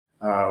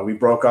We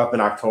broke up in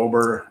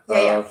October.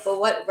 Yeah. But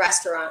what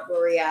restaurant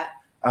were we at?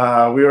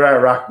 We were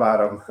at Rock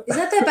Bottom.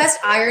 Isn't that the best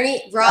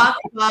irony? Rock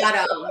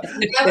Bottom.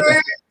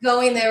 Never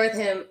going there with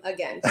him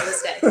again to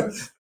this day.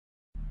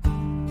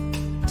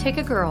 Take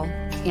a girl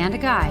and a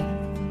guy,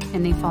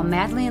 and they fall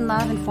madly in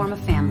love and form a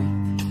family.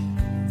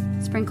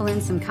 Sprinkle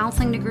in some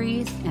counseling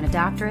degrees and a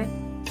doctorate,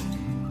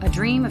 a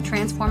dream of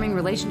transforming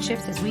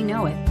relationships as we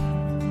know it.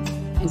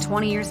 And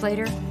 20 years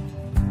later,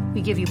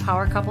 we give you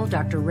power couple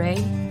Dr. Ray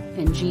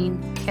and Jean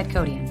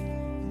Ketkodian.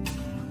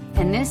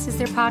 And this is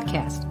their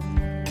podcast,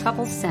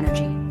 Couples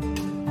Synergy.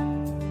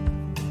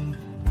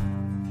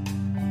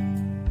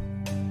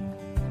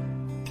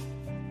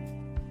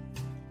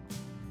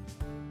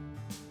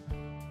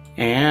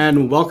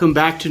 And welcome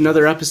back to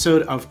another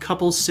episode of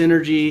Couples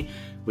Synergy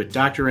with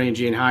Dr. Ray and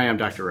Jean. Hi, I'm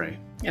Dr. Ray.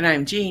 And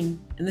I'm Jean.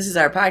 And this is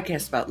our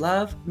podcast about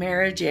love,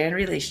 marriage, and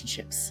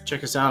relationships.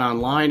 Check us out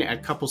online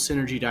at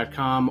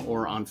couplesynergy.com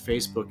or on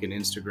Facebook and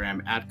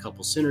Instagram at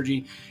Couples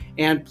Synergy.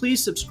 And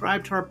please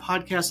subscribe to our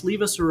podcast,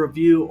 leave us a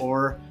review,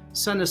 or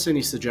send us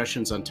any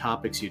suggestions on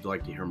topics you'd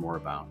like to hear more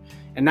about.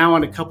 And now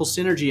on to Couples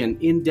Synergy, an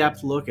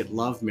in-depth look at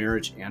love,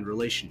 marriage, and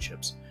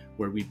relationships,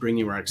 where we bring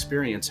you our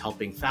experience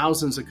helping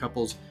thousands of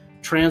couples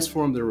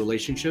transform their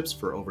relationships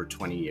for over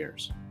 20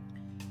 years.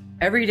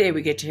 Every day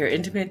we get to hear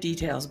intimate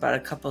details about a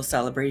couple's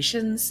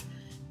celebrations,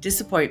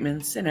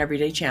 disappointments, and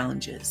everyday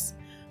challenges.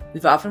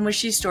 We've often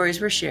wished these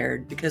stories were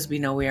shared because we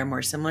know we are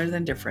more similar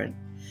than different.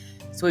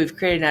 So we've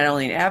created not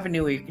only an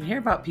avenue where you can hear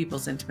about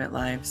people's intimate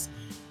lives,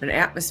 but an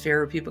atmosphere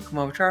where people come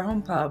over to our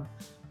home pub,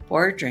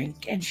 pour a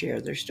drink, and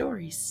share their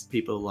stories.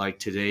 People like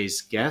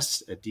today's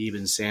guests, Adib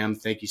and Sam,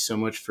 thank you so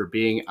much for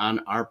being on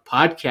our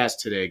podcast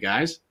today,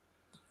 guys.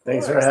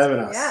 Thanks for having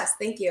us. Yes,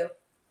 thank you.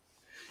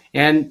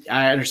 And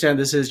I understand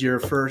this is your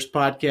first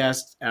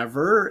podcast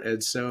ever,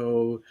 and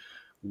so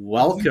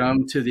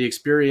welcome to the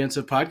experience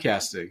of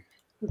podcasting.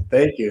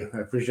 Thank you.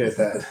 I appreciate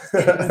that.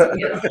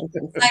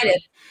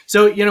 Excited.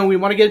 So, we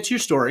want to get into your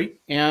story.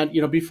 And,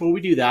 before we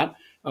do that,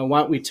 why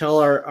don't we tell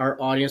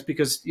our audience,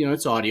 because,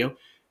 it's audio,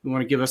 we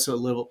want to give us a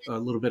little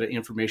bit of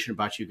information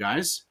about you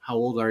guys. How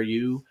old are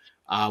you?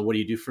 What do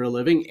you do for a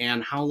living?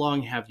 And how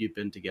long have you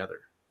been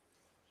together?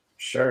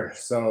 Sure.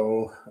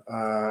 So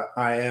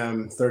I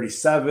am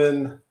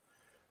 37.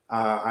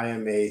 I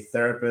am a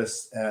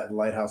therapist at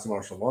Lighthouse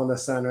Emotional Wellness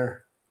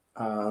Center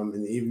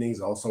in the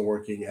evenings, also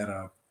working at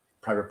a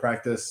private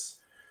practice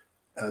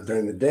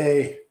during the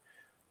day.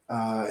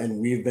 And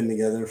we've been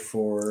together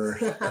for,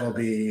 it'll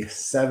be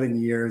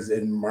 7 years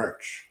in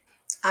March.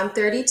 I'm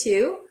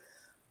 32.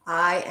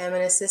 I am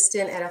an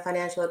assistant at a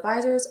financial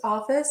advisor's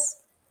office.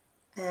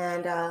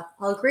 And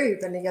I'll agree, we've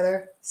been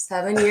together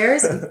 7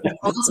 years,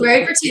 almost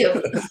married for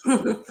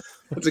 2.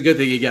 That's a good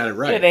thing you got it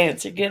right. Good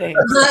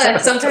answer.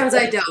 Sometimes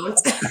I don't.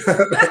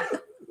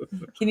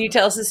 Can you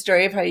tell us the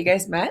story of how you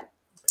guys met?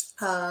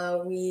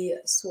 We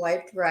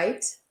swiped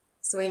right,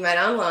 so we met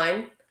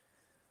online.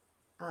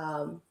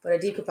 But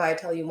Adib could probably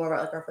tell you more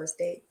about our first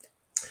date.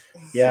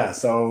 Yeah,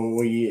 so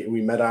we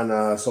met on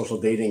a social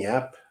dating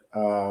app.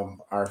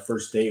 Our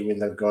first date, we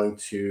ended up going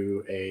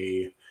to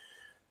a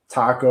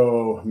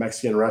taco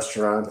Mexican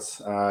restaurant.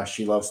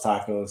 She loves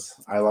tacos.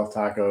 I love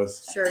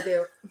tacos. Sure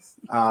do.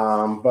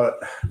 But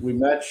we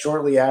met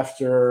shortly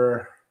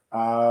after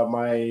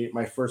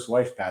my first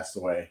wife passed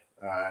away.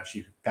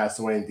 She passed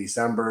away in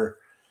December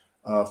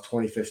of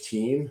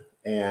 2015,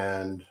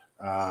 and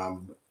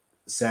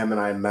Sam and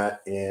I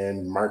met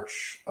in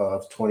March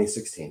of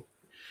 2016.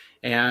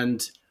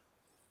 And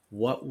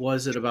what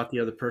was it about the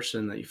other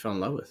person that you fell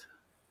in love with?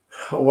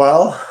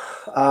 Well,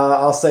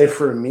 I'll say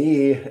for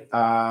me,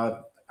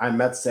 I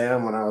met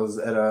Sam when I was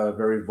at a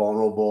very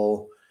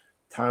vulnerable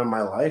time in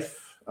my life,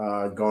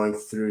 going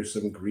through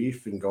some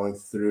grief and going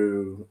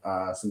through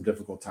some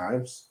difficult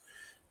times,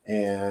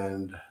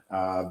 and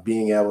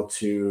being able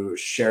to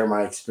share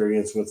my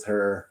experience with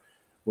her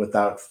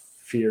without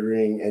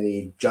fearing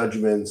any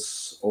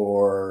judgments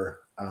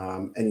or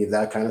any of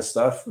that kind of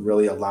stuff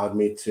really allowed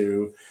me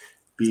to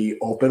be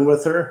open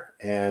with her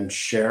and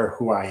share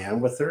who I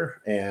am with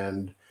her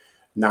and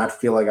not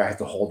feel like I have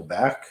to hold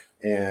back.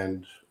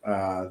 And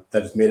that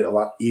has made it a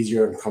lot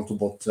easier and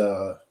comfortable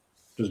to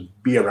just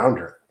be around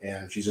her.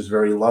 And she's just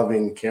very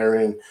loving,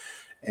 caring,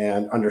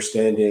 and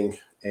understanding.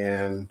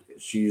 And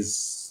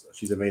she's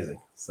amazing.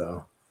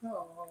 So,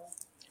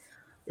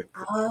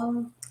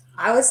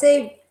 I would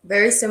say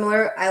very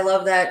similar. I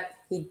love that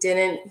he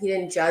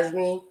didn't judge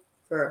me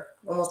for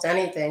almost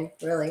anything,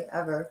 really,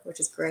 ever, which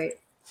is great.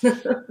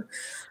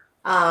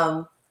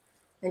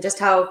 And just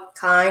how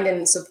kind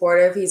and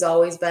supportive he's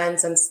always been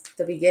since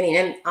the beginning,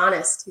 and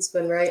honest. He's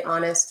been very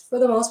honest for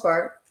the most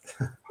part,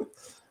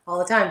 all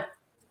the time.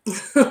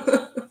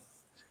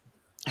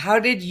 How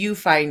did you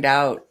find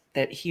out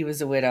that he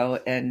was a widow,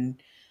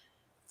 and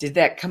did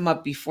that come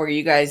up before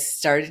you guys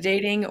started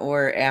dating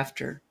or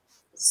after?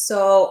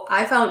 So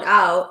I found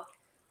out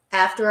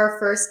after our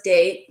first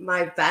date.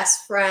 My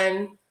best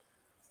friend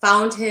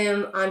found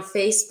him on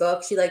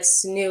Facebook. She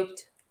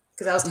snooped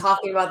because I was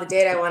talking about the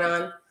date I went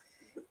on.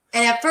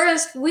 And at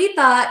first we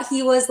thought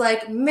he was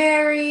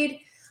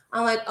married.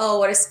 I'm like, oh,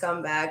 what a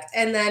scumbag.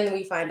 And then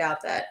we find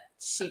out that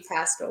she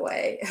passed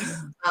away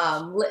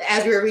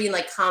as we were reading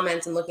like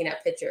comments and looking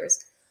at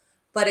pictures.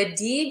 But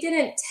Adib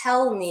didn't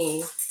tell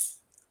me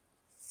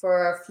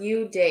for a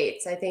few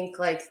dates. I think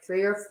like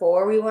 3 or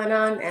 4 we went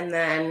on. And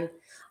then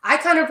I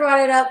kind of brought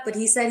it up, but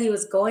he said he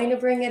was going to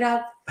bring it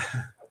up.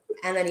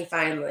 And then he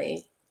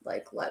finally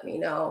like let me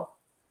know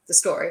the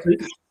story.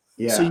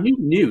 Yeah. So you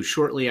knew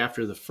shortly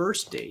after the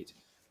first date.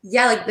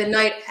 Yeah, like the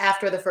night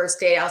after the first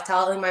date, I was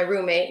telling my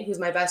roommate, who's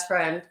my best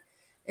friend,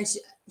 and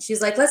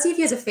she's like, let's see if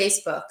he has a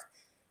Facebook.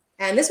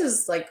 And this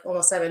was like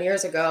almost 7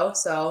 years ago.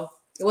 So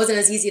it wasn't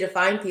as easy to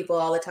find people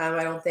all the time,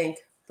 I don't think.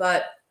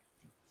 But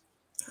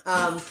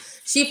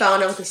she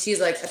found him because she's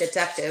like a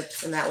detective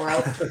in that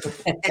world.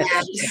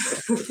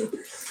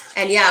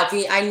 And yeah,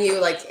 I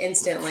knew like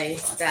instantly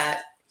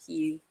that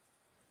he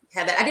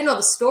had that. I didn't know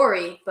the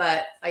story,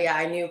 but yeah,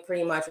 I knew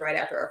pretty much right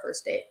after our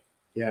first date.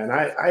 Yeah, and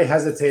I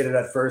hesitated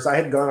at first. I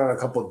had gone on a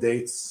couple of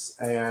dates,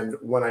 and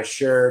when I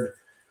shared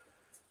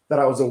that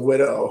I was a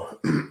widow,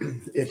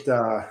 it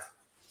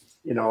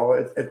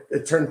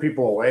turned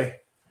people away,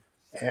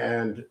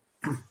 and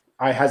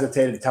I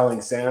hesitated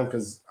telling Sam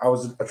because I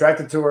was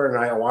attracted to her and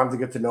I wanted to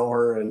get to know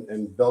her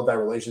and build that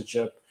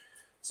relationship.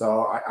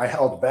 So I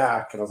held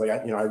back, and I was like,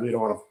 I really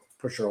don't want to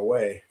push her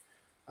away.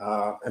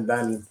 And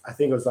then I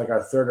think it was like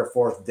our 3rd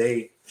or 4th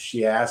date.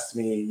 She asked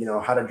me,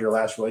 how did your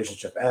last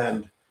relationship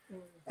end?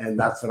 And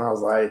that's when I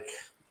was like,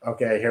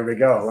 okay, here we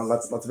go.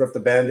 Let's rip the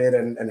Band-Aid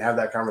and have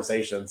that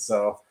conversation.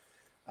 So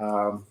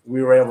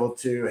we were able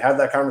to have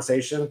that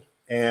conversation.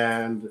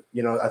 And,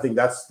 I think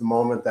that's the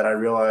moment that I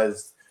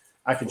realized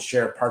I can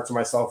share parts of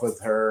myself with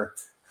her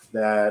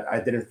that I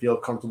didn't feel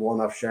comfortable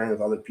enough sharing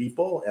with other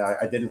people.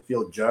 I didn't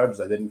feel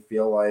judged. I didn't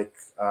feel like,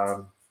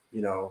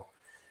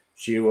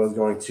 she was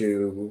going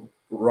to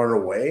run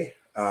away.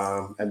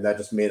 And that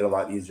just made it a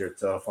lot easier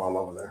to fall in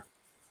love with her.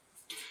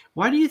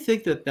 Why do you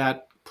think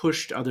that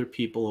pushed other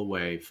people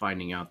away,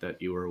 finding out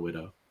that you were a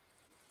widow?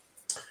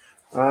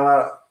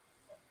 I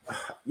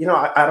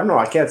don't know.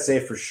 I can't say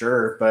for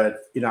sure,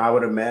 but I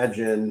would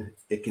imagine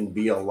it can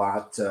be a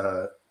lot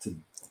to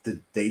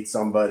date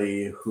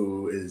somebody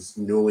who is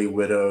newly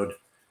widowed.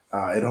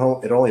 It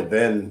only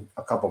been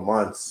a couple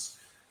months,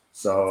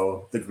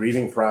 so the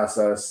grieving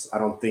process, I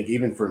don't think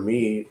even for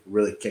me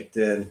really kicked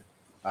in.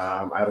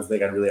 I don't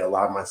think I really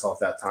allowed myself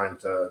that time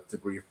to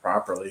grieve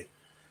properly.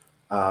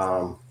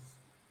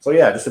 So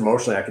yeah, just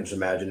emotionally, I can just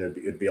imagine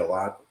it'd be a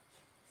lot.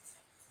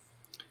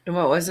 And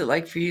what was it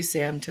like for you,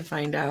 Sam, to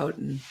find out?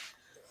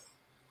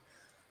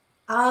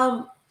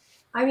 I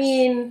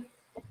mean,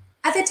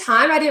 at the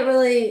time, I didn't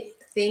really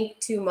think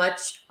too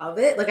much of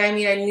it. Like, I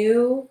mean, I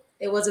knew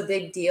it was a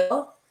big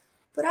deal,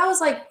 but I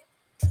was like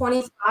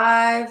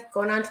 25,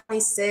 going on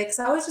 26.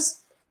 I was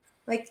just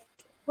like,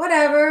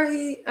 whatever.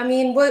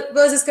 What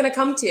was this going to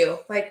come to?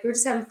 Like, we were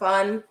just having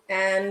fun.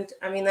 And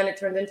I mean, then it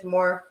turned into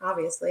more,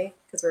 obviously,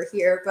 because we're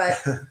here.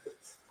 But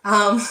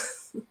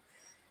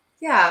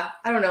yeah,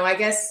 I don't know. I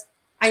guess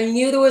I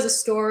knew there was a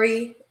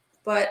story,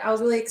 but I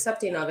was really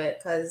accepting of it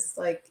because,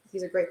 like,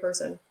 he's a great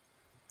person.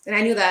 And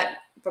I knew that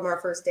from our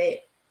first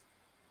date.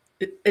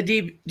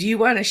 Adib, do you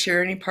want to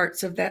share any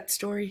parts of that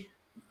story?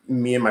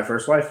 Me and my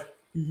first wife?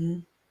 Mm-hmm.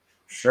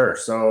 Sure.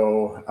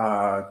 So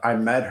I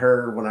met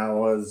her when I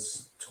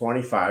was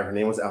 25. Her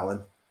name was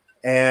Ellen.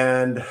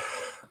 And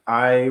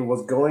I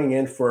was going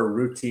in for a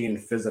routine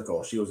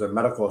physical. She was a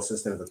medical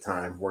assistant at the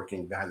time,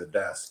 working behind the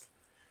desk.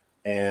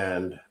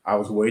 And I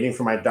was waiting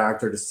for my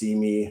doctor to see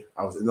me.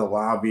 I was in the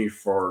lobby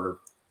for,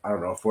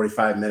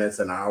 45 minutes,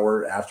 an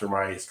hour after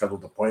my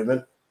scheduled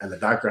appointment. And the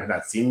doctor had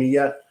not seen me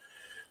yet.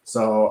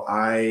 So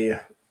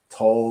I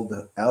told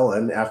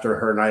Ellen, after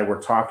her and I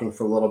were talking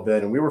for a little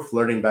bit, and we were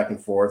flirting back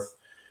and forth.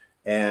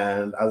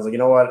 And I was like, you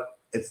know what?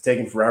 It's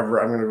taking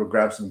forever. I'm going to go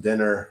grab some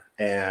dinner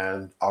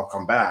and I'll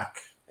come back.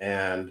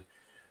 And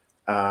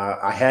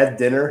I had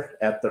dinner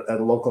at a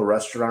local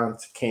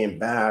restaurant, came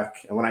back.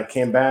 And when I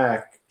came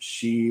back,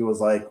 she was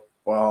like,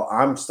 well,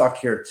 I'm stuck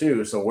here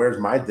too. So where's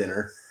my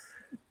dinner?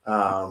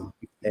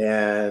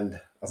 And I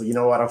was like, you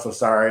know what? I'm so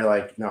sorry.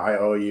 Like, I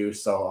owe you.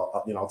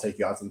 So, I'll take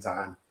you out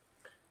sometime.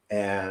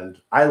 And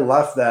I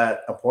left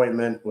that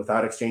appointment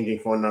without exchanging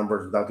phone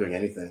numbers, without doing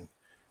anything.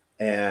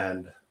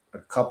 And a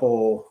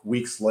couple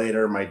weeks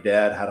later, my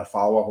dad had a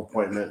follow-up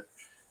appointment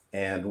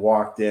and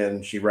walked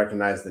in. She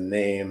recognized the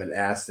name and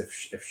asked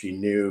if she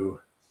knew,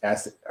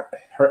 asked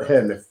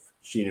him if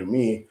she knew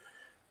me.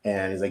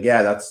 And he's like,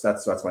 yeah, that's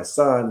my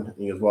son.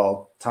 And he goes,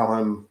 well, tell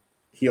him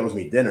he owes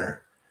me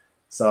dinner.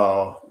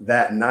 So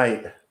that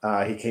night,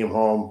 he came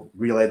home,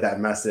 relayed that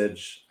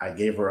message. I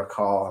gave her a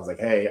call. I was like,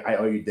 hey, I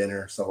owe you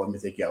dinner, so let me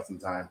take you out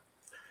sometime.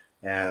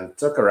 And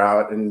took her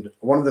out. And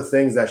one of the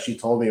things that she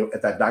told me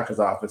at that doctor's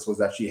office was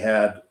that she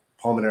had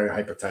pulmonary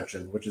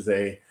hypertension, which is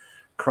a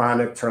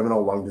chronic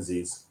terminal lung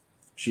disease.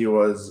 She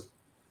was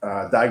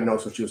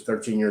diagnosed when she was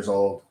 13 years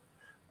old.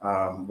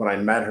 When I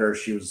met her,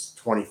 she was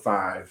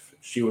 25.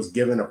 She was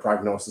given a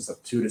prognosis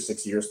of 2 to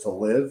 6 years to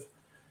live.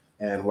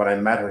 And when I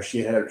met her, she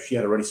had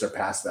already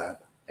surpassed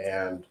that.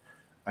 And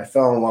I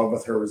fell in love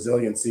with her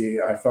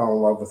resiliency. I fell in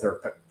love with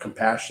her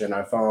compassion.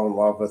 I fell in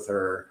love with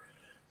her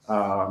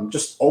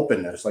just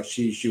openness. Like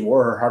she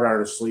wore her heart on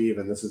her sleeve,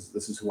 and this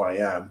is who I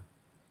am.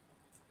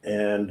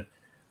 And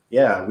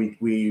yeah,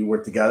 we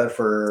were together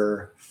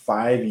for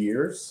 5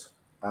 years.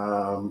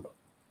 Um,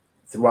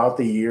 Throughout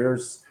the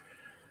years,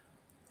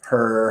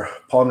 her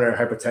pulmonary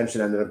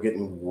hypertension ended up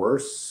getting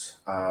worse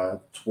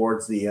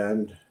towards the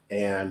end,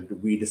 and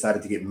we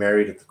decided to get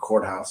married at the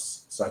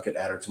courthouse so I could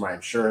add her to my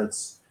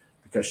insurance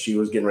because she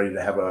was getting ready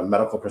to have a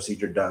medical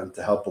procedure done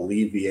to help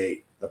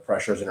alleviate the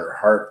pressures in her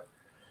heart.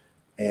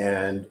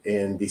 And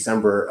in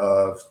December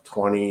of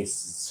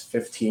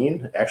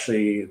 2015,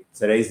 actually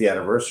today's the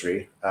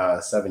anniversary,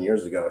 7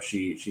 years ago,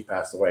 she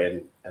passed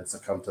away and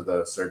succumbed to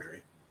the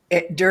surgery.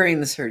 During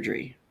the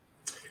surgery?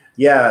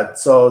 Yeah,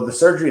 so the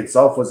surgery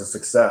itself was a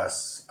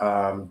success.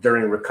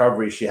 During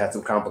recovery, she had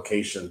some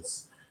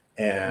complications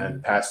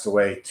and passed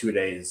away 2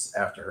 days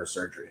after her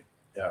surgery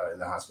in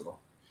the hospital.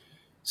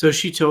 So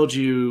she told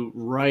you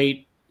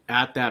right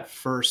at that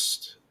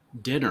first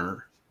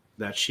dinner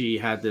that she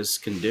had this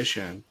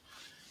condition.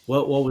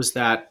 What was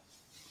that?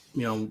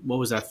 What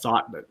was that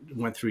thought that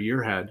went through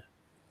your head?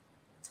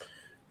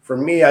 For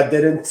me, I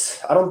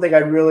don't think I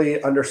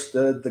really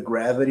understood the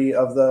gravity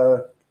of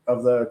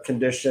the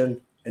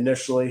condition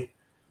initially.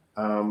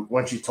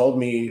 When she told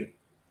me,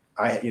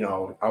 I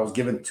was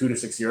given 2 to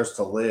 6 years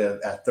to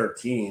live at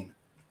 13,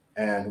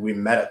 and we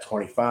met at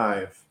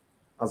 25.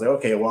 I was like,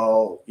 okay,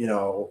 well,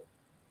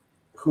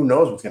 who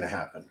knows what's going to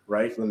happen,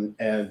 right?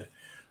 And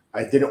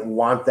I didn't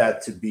want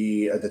that to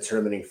be a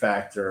determining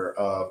factor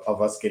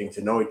of us getting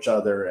to know each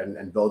other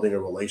and building a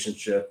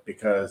relationship,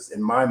 because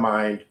in my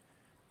mind,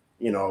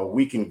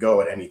 we can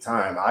go at any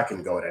time. I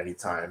can go at any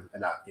time,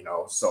 and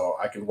so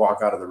I can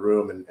walk out of the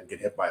room and get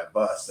hit by a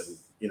bus, and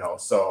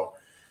so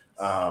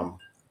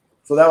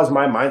that was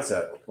my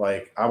mindset.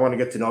 Like, I want to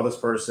get to know this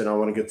person. I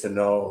want to get to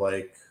know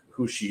like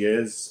who she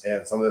is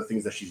and some of the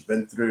things that she's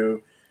been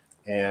through,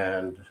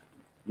 and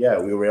yeah,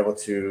 we were able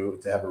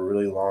to have a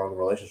really long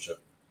relationship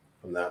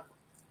from that.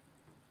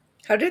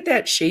 How did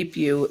that shape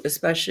you,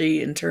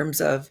 especially in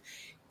terms of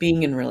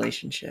being in a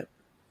relationship?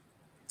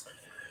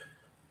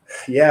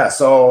 Yeah,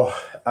 so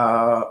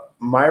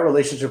my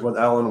relationship with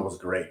Ellen was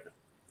great.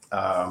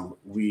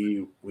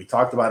 We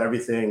talked about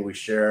everything. We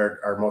shared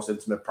our most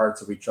intimate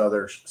parts of each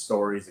other,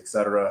 stories,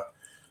 etc.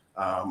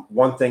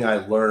 One thing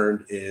I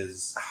learned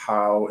is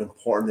how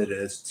important it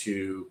is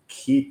to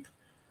keep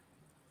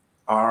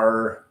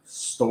our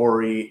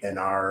story and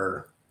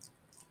our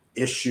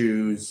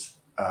issues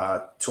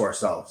to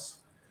ourselves.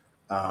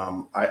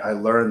 I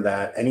learned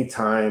that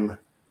anytime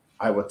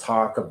I would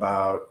talk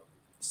about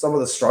some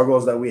of the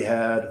struggles that we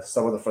had,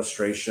 some of the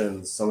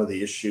frustrations, some of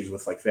the issues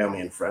with like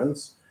family and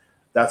friends,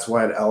 that's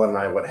when Ellen and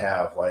I would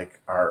have like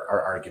our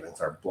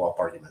arguments, our blow up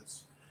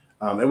arguments.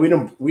 And we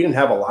didn't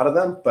have a lot of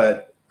them,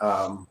 but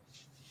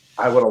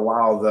I would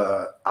allow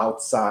the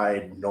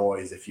outside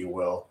noise, if you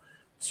will,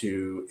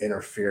 to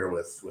interfere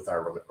with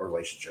our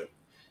relationship.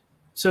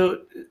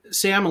 So,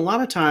 Sam, a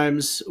lot of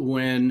times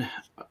when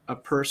a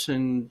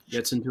person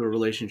gets into a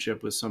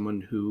relationship with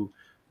someone who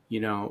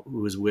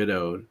is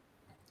widowed,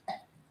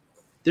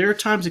 there are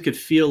times it could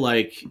feel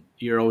like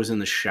you're always in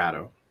the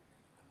shadow.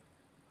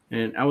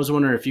 And I was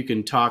wondering if you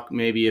can talk,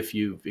 maybe if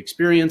you've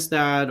experienced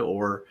that,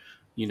 or,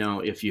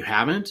 if you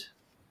haven't.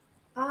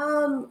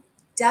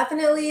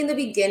 Definitely in the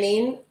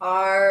beginning,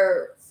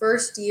 our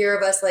first year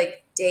of us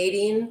like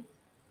dating,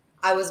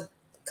 I was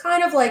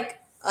kind of like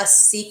a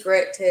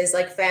secret to his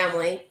like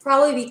family,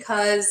 probably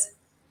because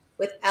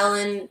with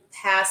Ellen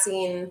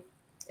passing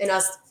and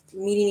us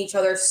meeting each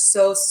other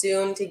so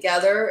soon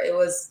together,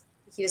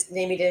 he just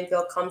maybe didn't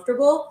feel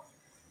comfortable.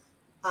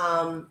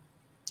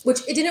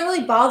 Which it didn't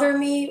really bother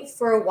me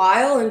for a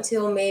while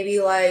until maybe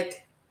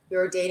like we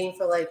were dating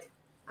for like,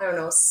 I don't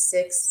know,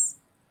 6-7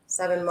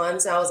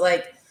 months. And I was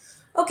like,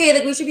 okay,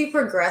 like we should be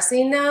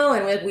progressing now.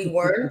 And like we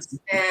weren't.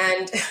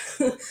 And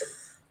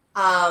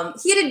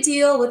he had to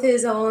deal with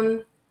his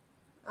own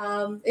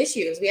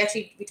issues.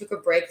 We took a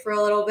break for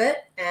a little bit,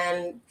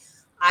 and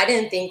I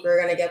didn't think we were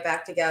going to get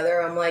back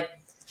together. I'm like,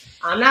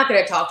 I'm not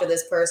going to talk to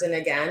this person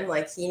again.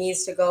 Like, he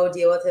needs to go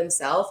deal with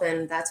himself,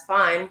 and that's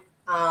fine.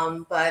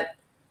 But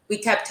we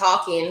kept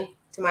talking,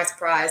 to my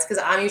surprise,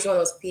 because I'm usually one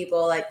of those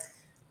people like,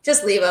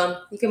 just leave him.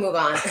 You can move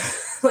on.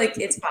 Like,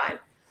 it's fine.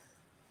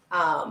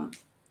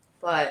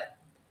 But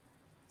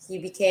he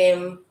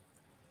became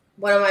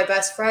one of my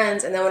best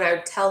friends. And then when I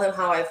would tell him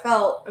how I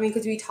felt,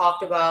 because we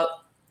talked about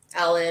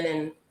Ellen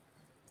and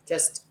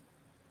just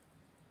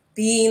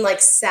being like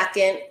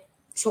second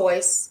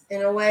choice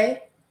in a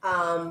way.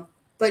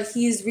 But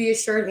he's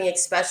reassured me,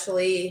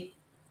 especially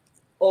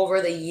over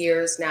the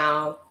years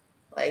now.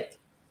 Like,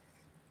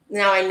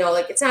 now I know,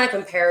 like, it's not a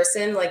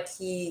comparison. Like,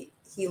 he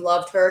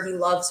loved her, he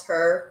loves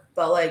her,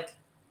 but like,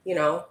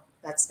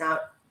 that's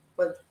not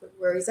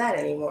where he's at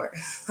anymore.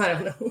 I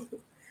don't know.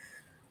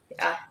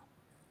 Yeah.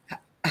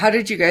 How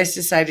did you guys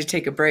decide to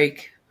take a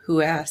break?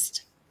 Who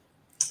asked?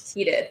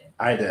 He did.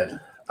 I did.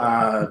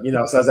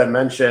 So as I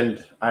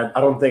mentioned, I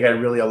don't think I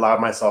really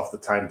allowed myself the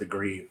time to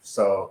grieve.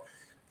 So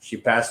she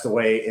passed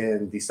away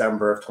in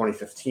December of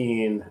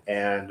 2015,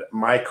 and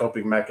my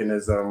coping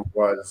mechanism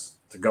was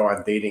to go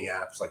on dating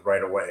apps like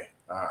right away.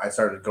 I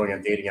started going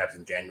on dating apps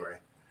in January.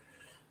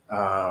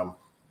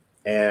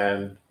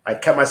 And I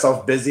kept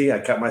myself busy. I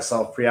kept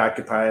myself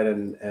preoccupied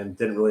and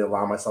didn't really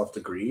allow myself to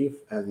grieve.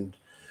 And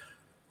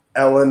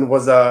Ellen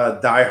was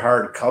a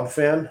diehard Cub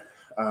fan.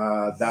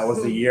 That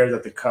was the year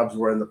that the Cubs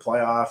were in the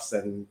playoffs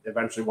and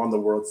eventually won the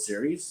World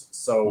Series.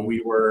 So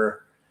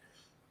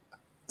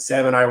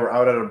Sam and I were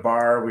out at a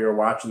bar. We were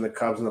watching the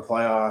Cubs in the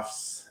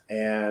playoffs.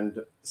 And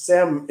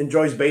Sam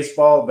enjoys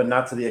baseball, but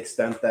not to the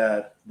extent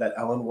that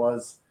Ellen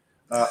was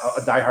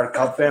a diehard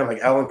Cub fan.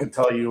 Like Ellen could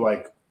tell you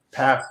like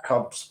past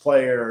Cubs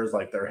players,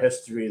 like their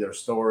history, their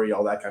story,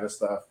 all that kind of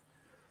stuff.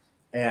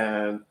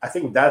 And I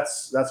think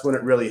that's when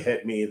it really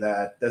hit me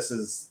that this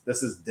is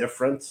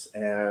different,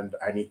 and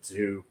I need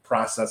to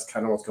process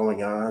kind of what's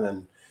going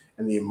on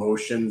and the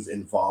emotions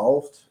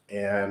involved.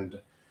 And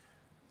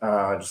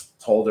I just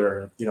told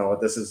her,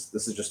 this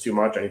is just too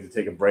much. I need to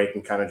take a break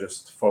and kind of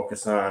just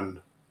focus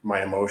on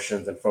my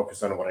emotions and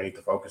focus on what I need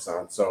to focus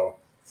on. So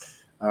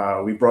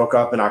we broke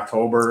up in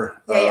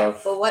October. Yeah.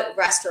 But what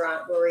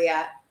restaurant were we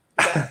at?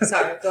 Yeah,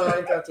 sorry, don't want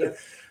to interrupt you.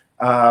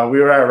 We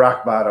were at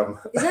Rock Bottom.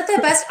 Isn't that the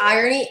best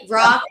irony?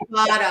 Rock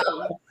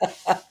Bottom.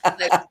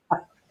 Like,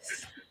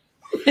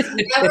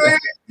 never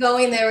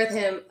going there with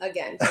him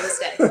again to this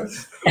day.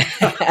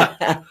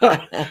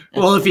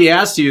 Well, if he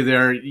asked you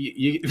there,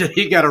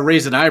 you got to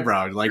raise an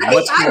eyebrow. Like, I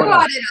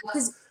brought it up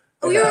because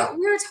we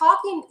were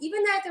talking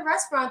even at the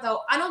restaurant.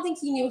 Though I don't think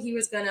he knew he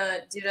was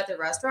gonna do it at the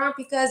restaurant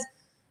because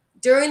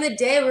during the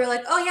day we were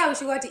like, oh yeah, we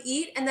should go out to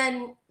eat, and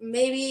then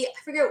maybe I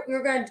forget we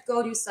were gonna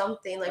go do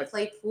something like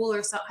play pool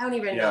or something. I don't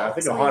even know. Yeah, I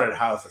think a haunted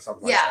house or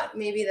something. Yeah, like that.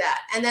 maybe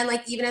that. And then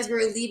like even as we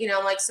were leaving,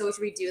 I'm like, so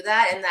should we do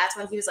that? And that's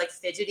when he was like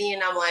fidgety,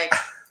 and I'm like,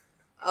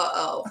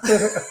 uh-oh.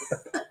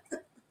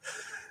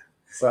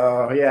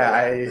 So yeah,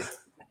 I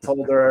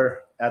told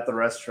her at the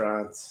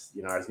restaurant,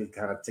 I just need to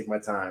kind of take my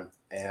time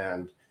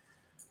and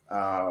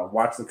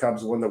watch the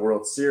Cubs win the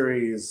World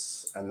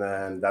Series, and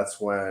then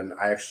that's when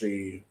I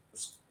actually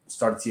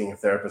started seeing a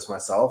therapist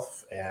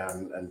myself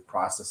and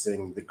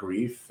processing the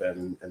grief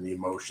and the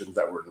emotions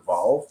that were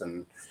involved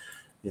and,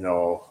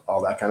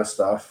 all that kind of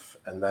stuff.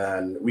 And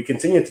then we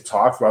continued to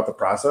talk throughout the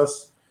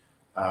process,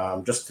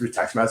 just through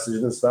text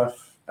messages and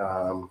stuff.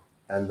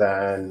 And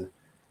then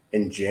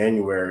in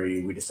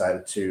January, we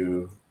decided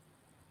to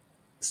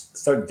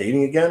start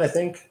dating again, I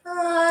think.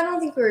 I don't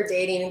think we were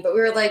dating, but we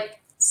were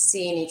like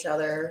seeing each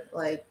other,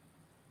 like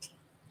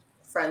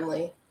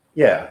friendly.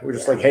 Yeah, we were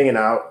just like hanging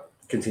out,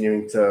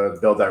 continuing to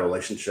build that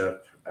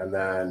relationship. And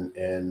then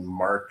in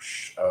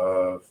March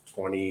of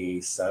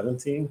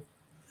 2017,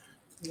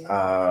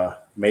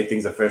 made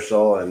things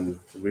official, and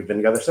we've been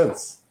together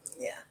since.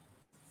 Yeah.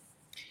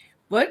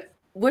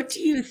 What do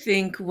you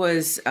think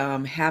was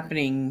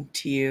happening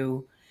to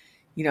you?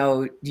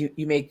 You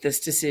make this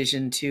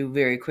decision to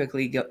very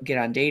quickly get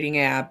on dating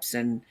apps,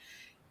 and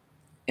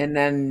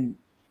then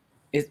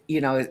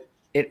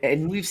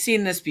and we've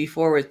seen this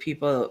before with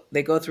people.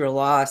 They go through a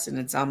loss, and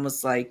it's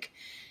almost like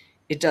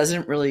it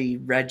doesn't really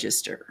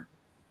register.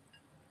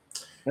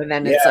 And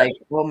then it's like,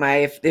 well,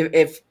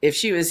 if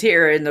she was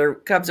here and the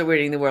Cubs are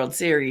winning the World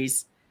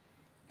Series,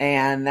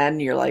 and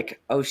then you're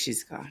like, oh,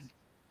 she's gone.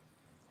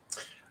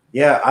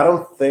 Yeah, I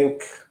don't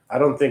think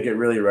it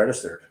really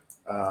registered.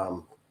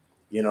 So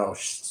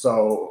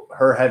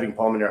her having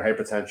pulmonary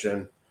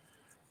hypertension,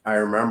 I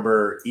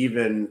remember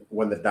even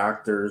when the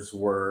doctors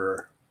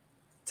were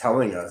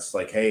telling us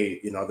like,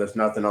 hey, there's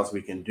nothing else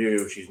we can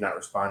do. She's not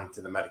responding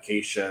to the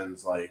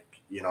medications. Like,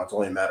 it's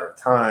only a matter of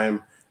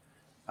time.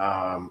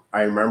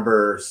 I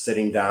remember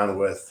sitting down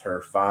with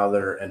her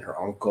father and her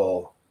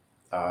uncle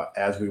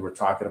as we were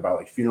talking about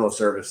like funeral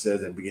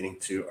services and beginning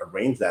to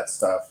arrange that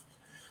stuff,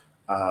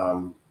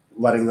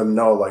 letting them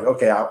know like,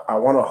 okay, I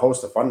want to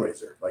host a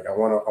fundraiser. Like I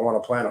want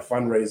to plan a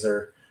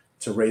fundraiser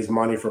to raise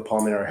money for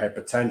pulmonary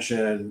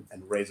hypertension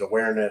and raise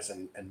awareness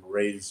and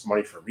raise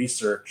money for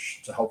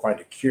research to help find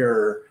a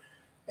cure.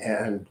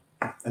 And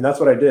that's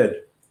what I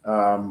did.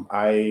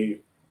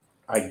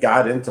 I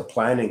got into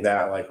planning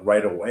that like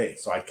right away.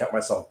 So I kept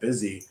myself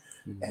busy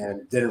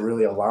and didn't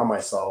really allow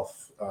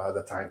myself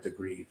the time to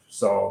grieve.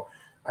 So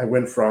I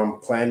went from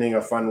planning a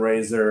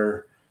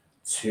fundraiser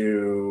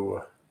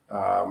to,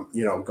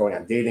 going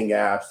on dating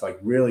apps, like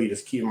really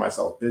just keeping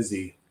myself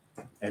busy.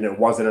 And it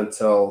wasn't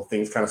until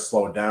things kind of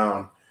slowed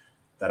down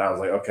that I was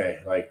like, okay,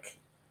 like,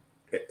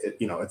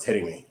 it's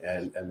hitting me.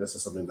 And this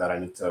is something that I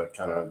need to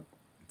kind of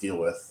deal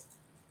with.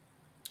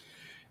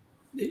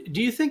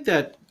 Do you think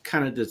that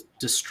kind of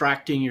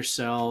distracting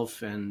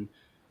yourself and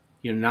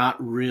not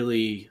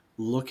really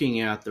looking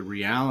at the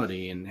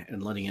reality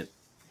and letting it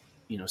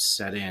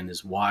set in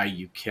is why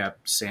you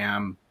kept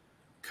Sam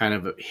kind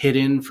of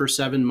hidden for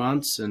 7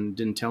 months and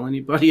didn't tell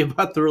anybody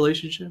about the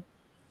relationship?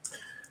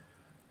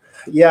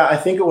 Yeah, I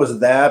think it was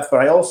that,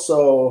 but I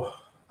also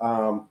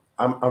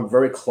I'm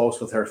very close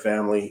with her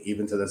family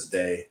even to this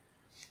day,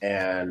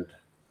 and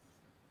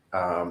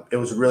It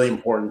was really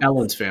important.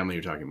 Ellen's family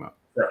you're talking about.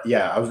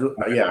 Yeah,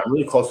 I'm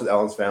really close with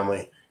Ellen's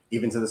family,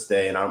 even to this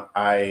day. And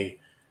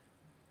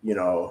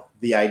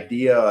the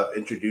idea of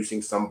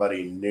introducing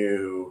somebody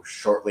new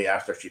shortly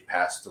after she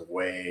passed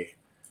away,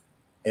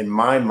 in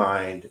my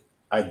mind,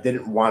 I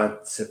didn't want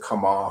it to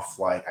come off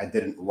like I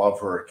didn't love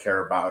her or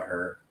care about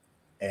her,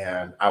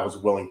 and I was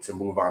willing to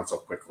move on so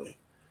quickly.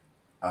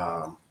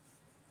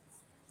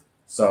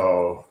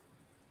 So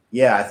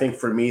yeah, I think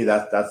for me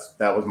that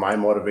was my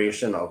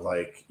motivation of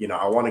like,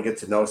 I want to get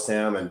to know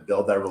Sam and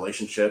build that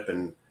relationship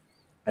and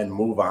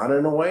move on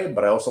in a way,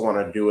 but I also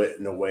want to do it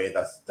in a way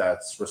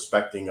that's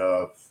respecting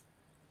of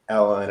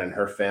Ellen and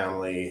her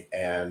family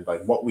and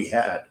like what we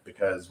had,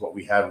 because what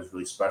we had was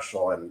really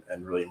special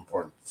and really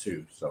important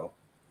too. So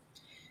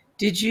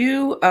Did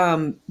you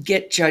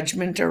get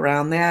judgment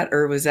around that,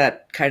 or was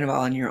that kind of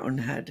all in your own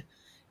head?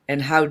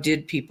 And how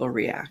did people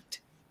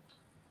react?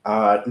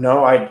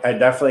 no, I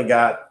definitely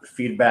got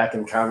feedback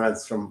and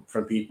comments from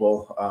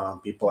people,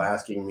 people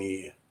asking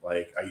me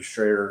like, "Are you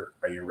sure?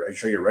 Are you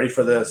sure you're ready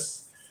for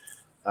this?"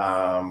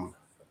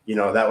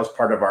 That was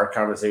part of our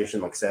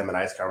conversation, like Sam and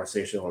I's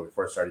conversation when we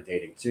first started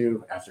dating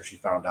too, after she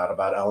found out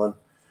about Ellen.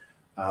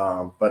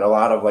 But a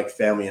lot of like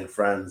family and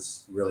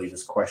friends really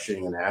just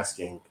questioning and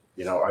asking,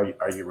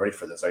 are you ready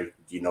for this? Do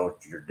you know what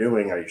you're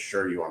doing? Are you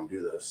sure you want to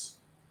do this?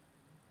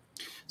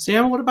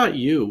 Sam, what about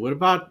you? What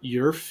about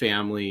your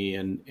family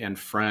and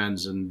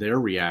friends and their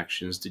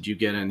reactions? Did you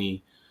get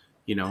any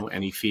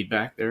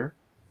feedback there?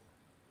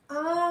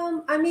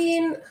 I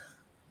mean,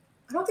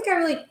 I don't think I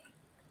really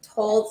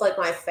told like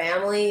my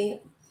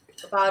family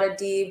about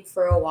Adib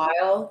for a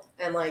while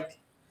and like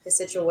his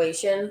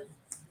situation.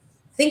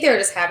 I think they were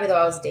just happy that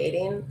I was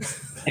dating.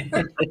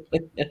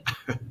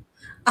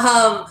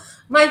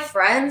 My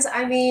friends,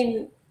 I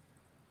mean,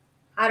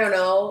 I don't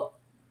know.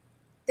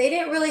 They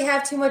didn't really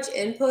have too much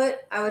input,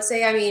 I would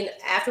say. I mean,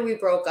 after we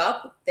broke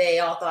up, they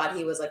all thought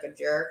he was like a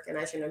jerk and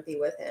I shouldn't be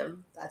with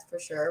him. That's for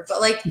sure.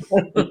 But like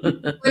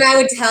when I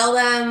would tell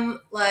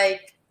them,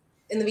 like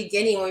in the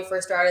beginning when we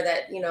first started,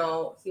 that,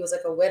 he was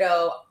like a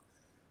widow,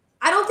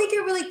 I don't think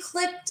it really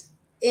clicked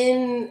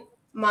in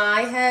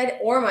my head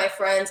or my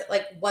friends,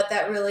 like what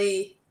that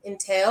really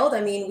entailed.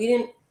 I mean, we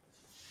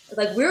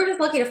were just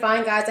lucky to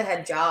find guys that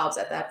had jobs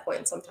at that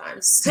point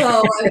sometimes. So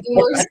I mean,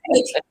 we're just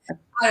like,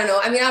 I don't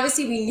know. I mean,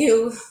 obviously we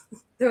knew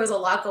there was a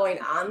lot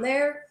going on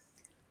there,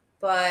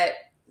 but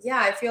yeah,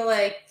 I feel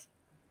like,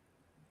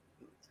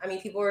 I mean,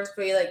 people were just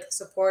pretty like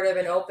supportive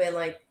and open,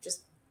 like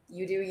just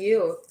you do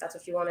you. If that's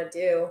what you want to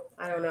do.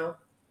 I don't know.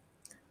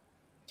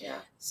 Yeah.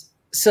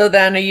 So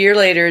then a year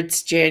later,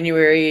 it's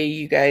January.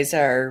 You guys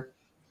are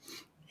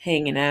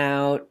hanging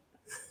out.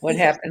 What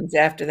happens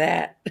after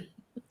that?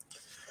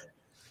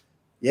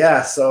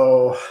 Yeah,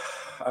 so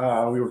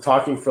we were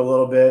talking for a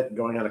little bit,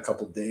 going on a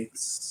couple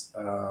dates,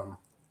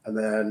 and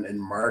then in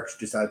March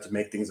decided to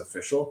make things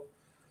official.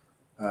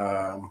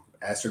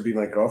 Asked her to be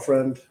my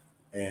girlfriend,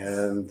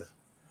 and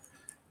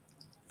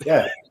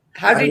yeah.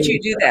 How did you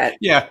do that?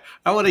 Yeah,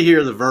 I want to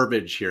hear the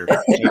verbiage here.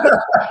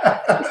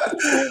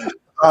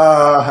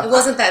 It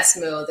wasn't that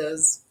smooth. It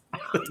was.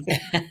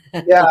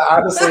 Yeah,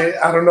 honestly,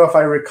 I don't know if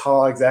I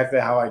recall exactly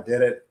how I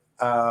did it.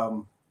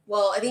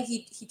 Well, I think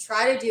he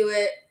tried to do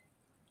it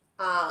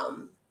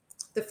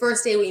the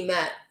first day we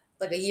met,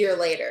 like a year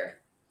later.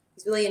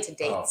 He's really into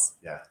dates. Oh,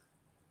 yeah.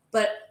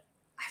 But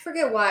I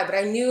forget why, but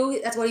I knew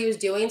that's what he was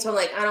doing. So I'm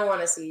like, I don't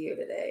want to see you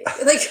today.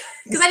 Like,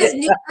 because I just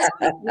knew that's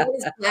what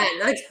his plan.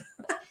 Like,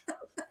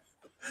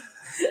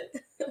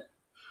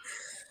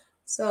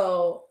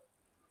 so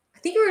I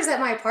think we were just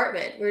at my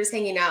apartment. We were just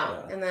hanging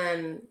out. Yeah. And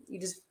then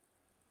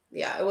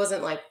it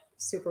wasn't like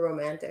super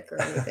romantic or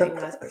anything,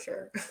 that's for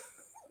sure.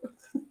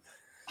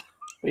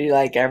 Were you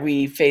like, are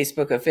we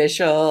Facebook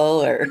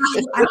official? Or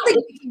I don't think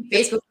we became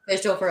Facebook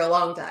official for a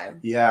long time.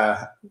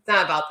 Yeah. It's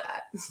not about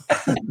that.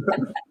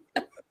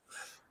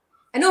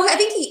 I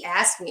think he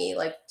asked me,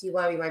 like, do you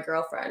want to be my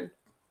girlfriend?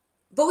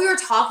 But we were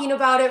talking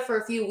about it for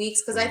a few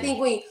weeks because I think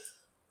when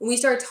we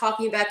started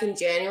talking back in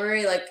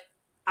January, like,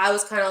 I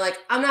was kind of like,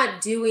 I'm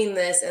not doing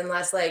this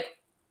unless, like,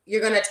 you're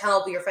going to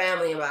tell your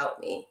family about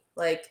me.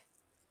 Like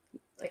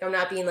I'm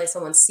not being, like,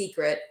 someone's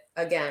secret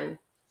again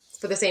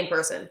for the same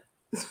person.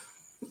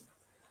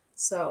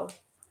 So,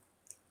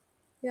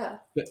 yeah.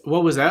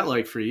 What was that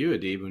like for you,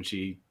 Adib, when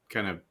she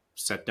kind of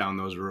set down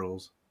those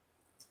rules?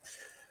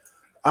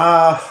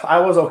 I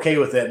was okay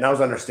with it and I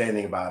was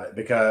understanding about it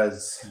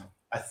because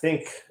I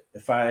think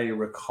if I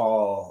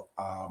recall,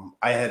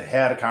 I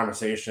had a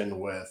conversation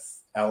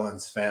with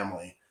Ellen's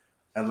family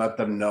and let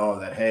them know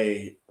that,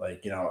 hey,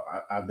 like,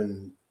 I've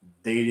been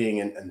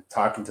dating and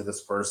talking to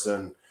this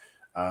person.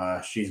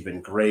 She's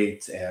been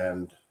great.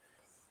 And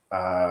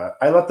I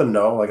let them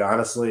know, like,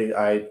 honestly,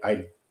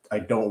 I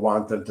don't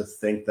want them to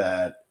think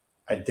that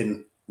I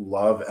didn't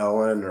love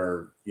Ellen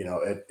or,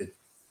 it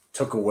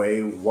took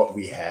away what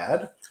we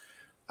had.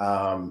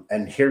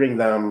 And hearing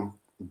them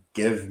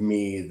give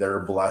me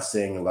their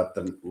blessing,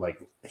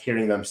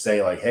 hearing them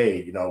say like,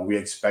 hey, we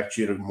expect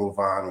you to move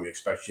on. We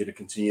expect you to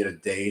continue to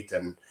date.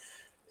 And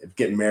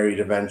get married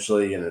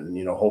eventually,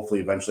 and hopefully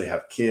eventually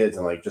have kids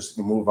and like just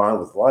move on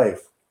with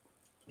life.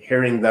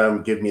 Hearing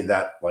them give me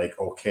that like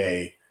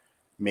okay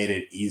made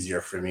it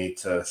easier for me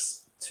to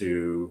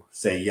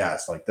say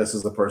yes. Like this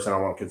is the person I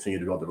want to continue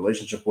to build a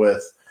relationship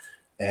with,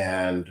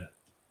 and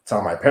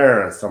tell my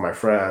parents, tell my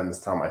friends,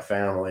 tell my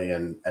family,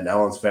 and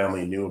Ellen's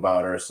family knew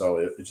about her, so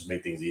it just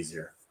made things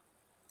easier.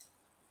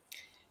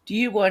 Do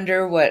you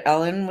wonder what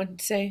Ellen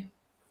would say?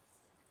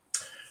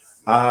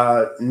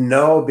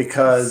 No,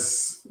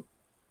 because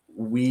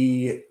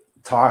we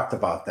talked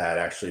about that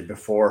actually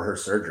before her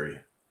surgery.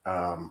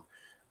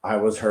 I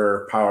was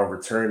her power of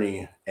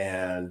attorney,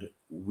 and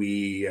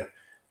we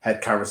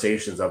had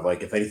conversations of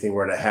like, if anything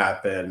were to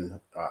happen,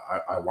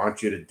 I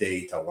want you to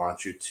date. I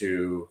want you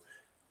to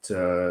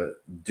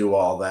do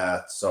all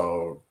that.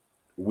 So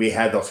we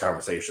had those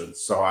conversations.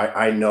 So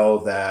I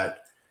know that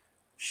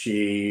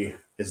she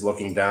is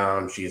looking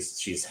down.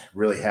 She's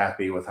really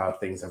happy with how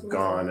things have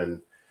gone,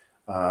 and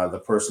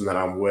the person that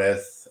I'm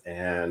with,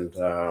 and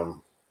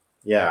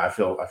yeah, I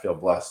feel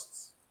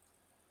blessed.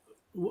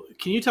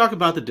 Can you talk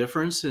about the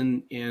difference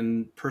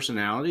in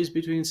personalities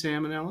between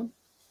Sam and Ellen?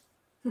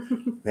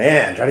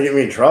 Man, trying to get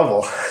me in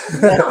trouble.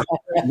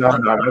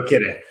 No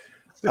kidding.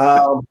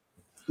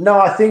 No,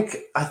 I think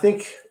I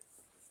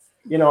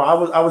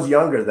was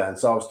younger then,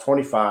 so I was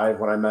 25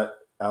 when I met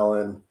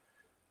Ellen,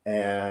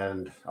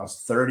 and I was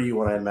 30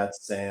 when I met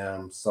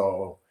Sam.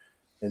 So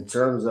in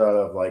terms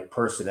of like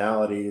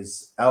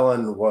personalities,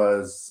 Ellen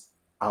was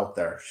out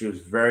there. She was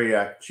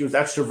she was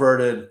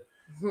extroverted.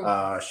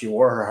 She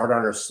wore her heart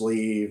on her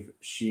sleeve.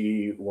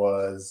 She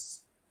was,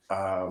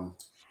 I'm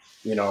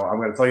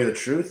going to tell you the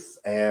truth,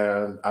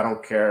 and I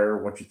don't care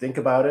what you think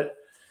about it.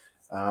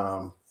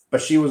 But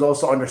she was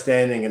also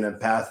understanding and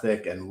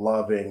empathic and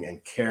loving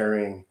and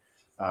caring.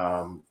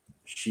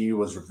 She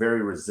was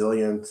very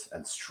resilient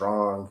and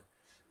strong,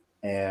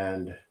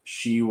 and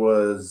she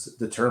was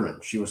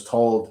determined. She was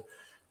told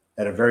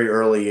at a very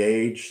early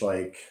age,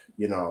 like,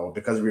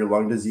 because of your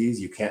lung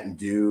disease, you can't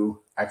do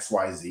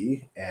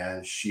XYZ.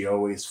 And she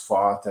always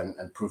fought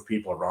and proved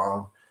people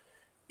wrong,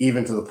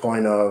 even to the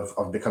point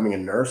of becoming a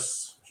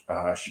nurse.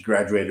 She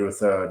graduated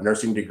with a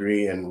nursing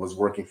degree and was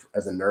working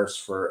as a nurse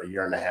for a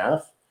year and a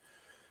half.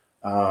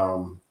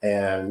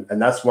 And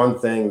that's one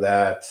thing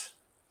that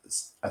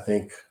I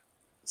think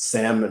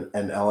Sam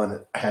and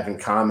Ellen have in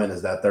common,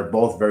 is that they're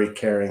both very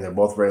caring. They're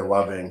both very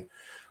loving.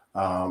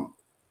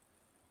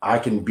 I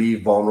can be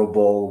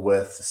vulnerable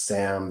with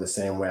Sam the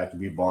same way I can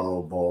be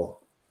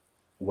vulnerable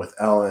with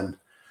Ellen.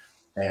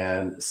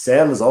 And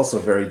Sam is also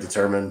very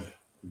determined,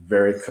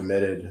 very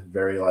committed,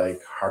 very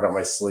like heart on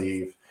my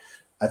sleeve.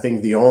 I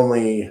think the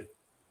only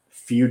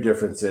few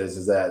differences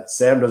is that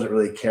Sam doesn't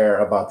really care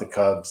about the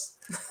Cubs.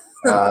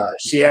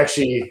 She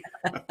actually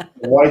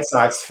a White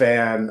Sox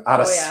fan out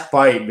of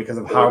spite because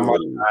of how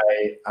much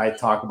I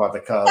talk about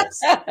the Cubs.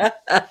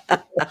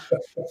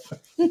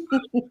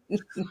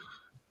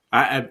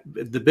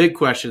 The big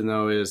question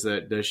though is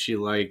that does she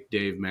like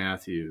Dave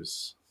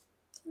Matthews?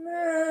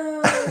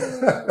 A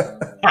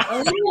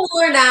little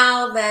more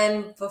now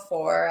than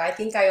before. I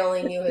think I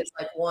only knew his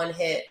like one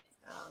hit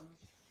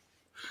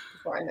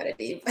before I met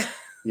Adib.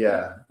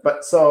 Yeah,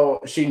 but so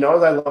she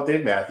knows I love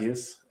Dave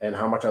Matthews and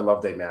how much I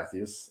love Dave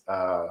Matthews.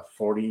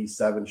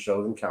 47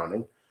 shows and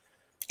counting,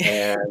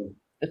 and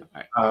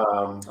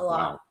a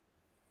lot.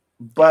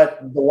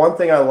 But the one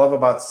thing I love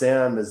about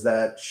Sam is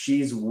that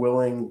she's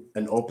willing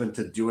and open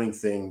to doing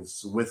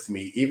things with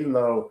me, even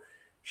though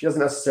she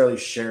doesn't necessarily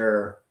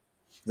share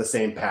the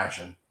same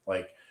passion.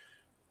 Like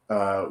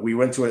we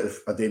went to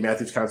a Dave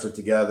Matthews concert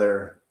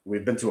together.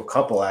 We've been to a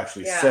couple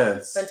actually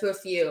since. Been to a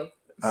few.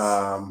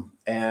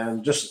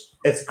 And just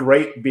it's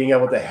great being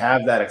able to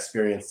have that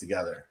experience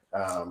together.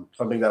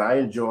 Something that I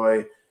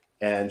enjoy,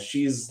 and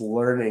she's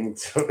learning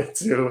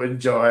to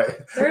enjoy.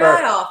 They're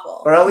not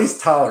awful, or at least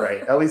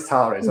tolerate.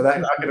 So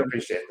that I can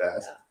appreciate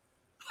that.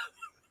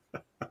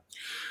 Yeah.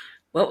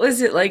 What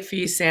was it like for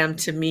you, Sam,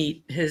 to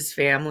meet his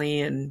family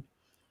and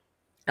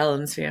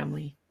Ellen's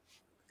family?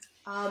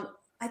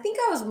 I think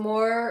I was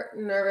more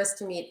nervous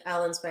to meet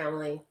Ellen's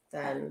family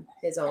than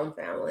his own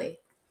family.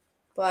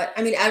 But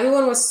I mean,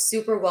 everyone was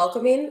super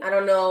welcoming. I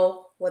don't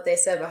know what they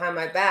said behind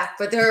my back,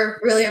 but they're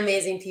really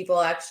amazing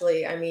people,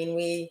 actually. I mean,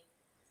 we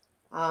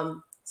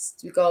saw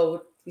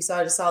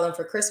them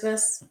for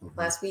Christmas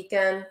last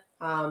weekend.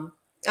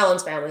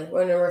 Ellen's family,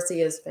 we're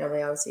Marcia's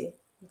family, obviously,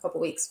 in a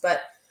couple weeks.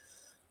 But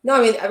no,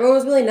 I mean, everyone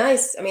was really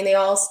nice. I mean, they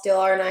all still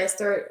are nice.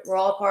 We're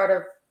all part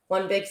of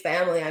one big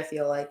family, I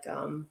feel like.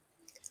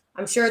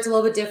 I'm sure it's a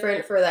little bit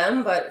different for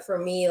them, but for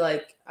me,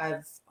 like,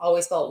 I've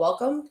always felt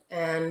welcomed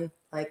and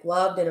like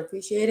loved and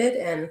appreciated.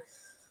 And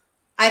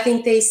I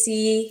think they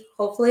see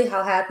hopefully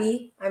how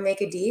happy I make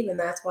Adib, and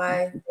that's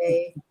why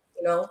they,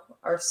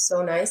 are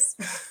so nice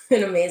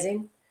and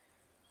amazing.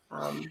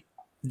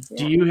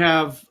 Do you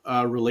have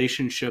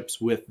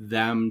relationships with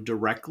them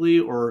directly,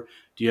 or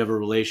do you have a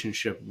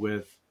relationship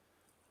with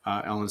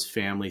Ellen's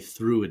family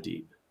through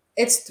Adib?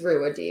 It's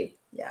through Adib.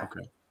 Yeah.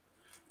 Okay.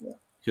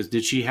 Because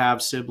did she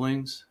have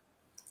siblings?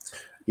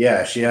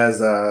 Yeah, she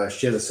has a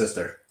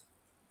sister.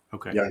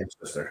 Okay. younger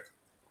sister.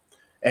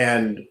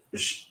 And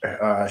she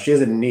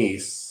has a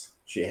niece.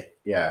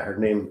 Her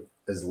name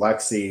is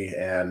Lexi,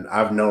 and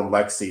I've known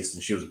Lexi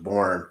since she was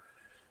born.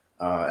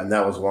 And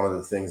that was one of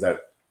the things that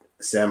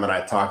Sam and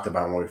I talked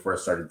about when we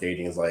first started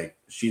dating. Is like,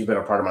 she's been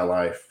a part of my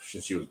life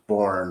since she was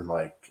born.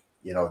 Like,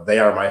 they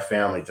are my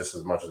family just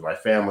as much as my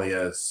family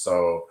is.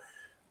 So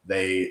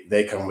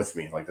they come with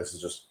me. Like, this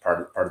is just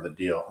part of the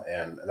deal,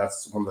 and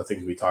that's one of the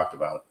things we talked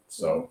about.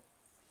 So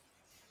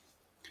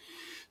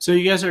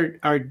you guys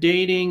are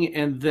dating,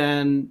 and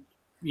then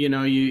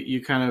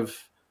you kind of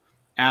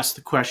ask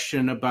the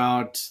question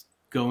about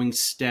going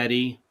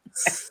steady.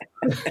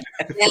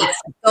 Yes,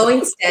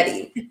 going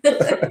steady. And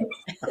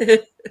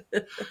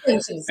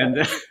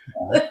then,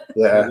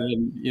 Yeah.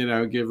 and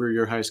then give her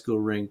your high school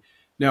ring.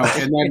 No,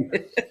 and then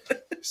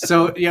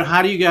so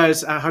how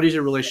does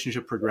your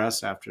relationship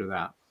progress after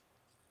that?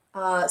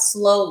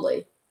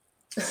 Slowly.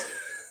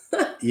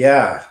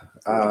 Yeah.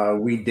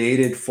 We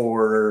dated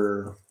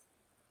for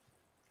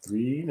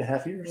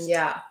 3.5 years.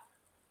 Yeah.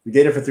 We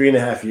dated for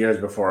 3.5 years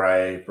before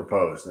I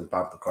proposed and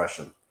popped the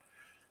question.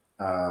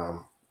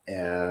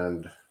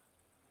 And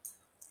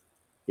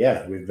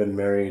yeah, we've been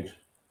married.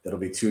 It'll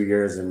be 2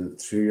 years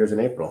in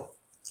April.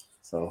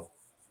 So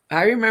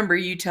I remember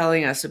you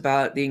telling us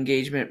about the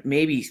engagement,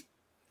 maybe,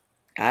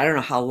 I don't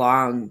know how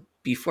long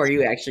before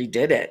you actually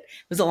did it.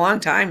 It was a long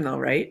time though,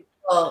 right?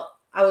 Well,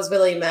 I was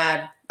really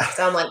mad.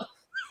 So I'm like,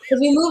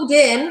 because we moved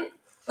in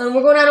and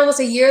we're going on almost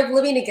a year of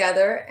living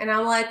together. And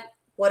I'm like,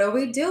 what are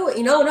we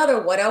doing?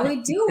 What are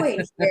we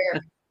doing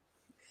here?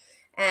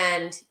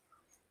 And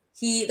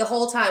he, the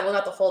whole time, well,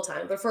 not the whole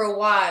time, but for a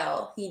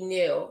while, he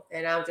knew.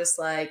 And I'm just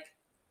like,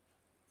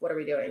 what are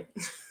we doing?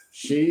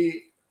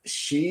 she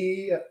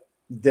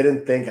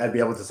didn't think I'd be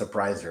able to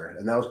surprise her,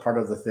 and that was part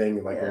of the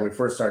thing. Like, when we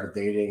first started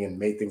dating and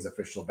made things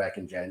official back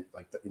in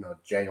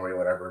January,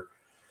 whatever.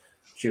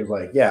 She was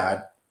like,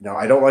 "Yeah,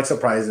 I don't like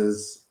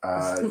surprises.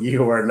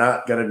 You are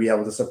not going to be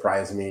able to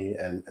surprise me,"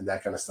 and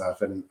that kind of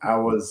stuff. And I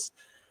was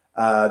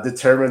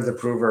determined to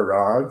prove her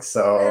wrong.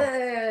 So,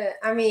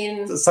 I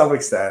mean, to some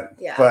extent,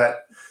 yeah.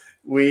 But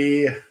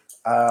we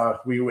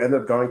ended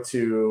up going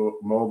to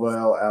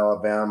Mobile,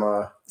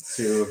 Alabama,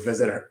 to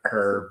visit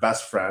her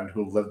best friend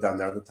who lived down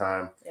there at the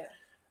time. Yeah.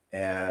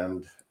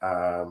 And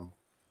I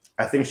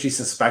think she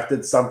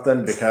suspected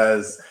something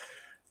because,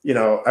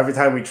 every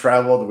time we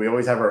traveled, we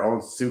always have our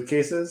own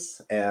suitcases.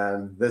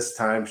 And this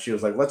time she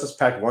was like, let's just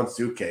pack one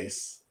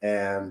suitcase.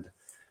 And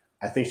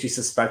I think she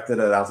suspected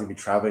that I was going to be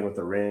traveling with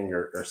the ring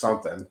or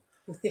something.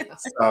 Yeah.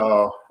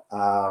 So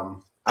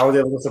I was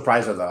able to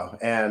surprise her, though,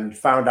 and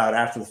found out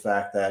after the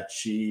fact that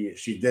she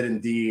did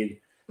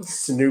indeed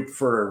snoop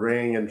for a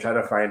ring and try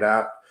to find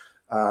out.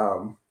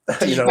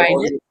 Did you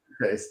find it?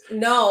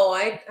 No,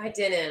 I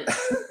didn't.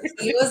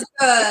 He was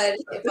good,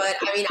 but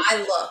I mean, I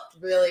looked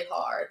really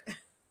hard.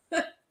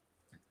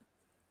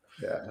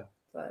 Yeah.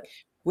 But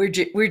Where'd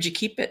you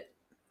keep it?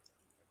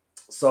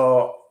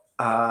 So,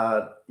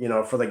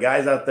 for the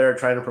guys out there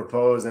trying to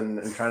propose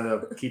and trying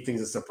to keep things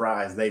a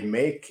surprise, they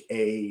make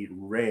a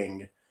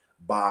ring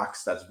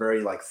box that's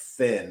very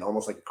thin,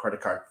 almost like a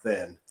credit card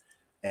thin.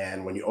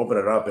 And when you open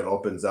it up, it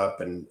opens up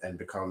and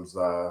becomes,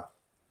 I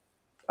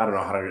don't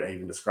know how to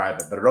even describe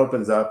it, but it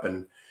opens up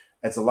and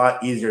it's a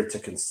lot easier to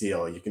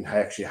conceal. You can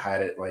actually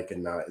hide it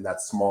in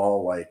that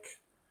small,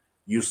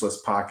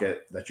 useless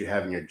pocket that you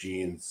have in your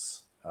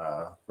jeans,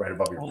 right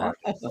above your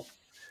pocket. So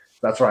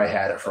that's where I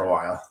had it for a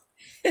while.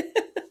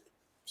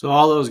 So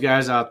all those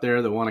guys out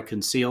there that want to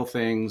conceal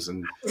things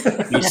and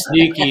be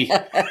sneaky.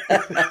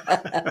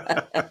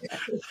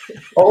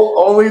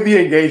 Only the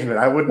engagement.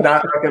 I would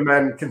not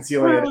recommend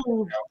concealing it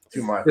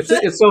too much.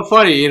 It's so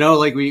funny,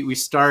 we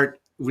start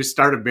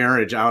a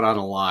marriage out on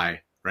a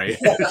lie, right?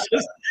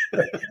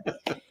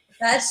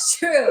 that's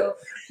true.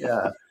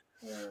 Yeah.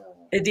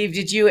 Dave,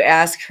 did you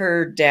ask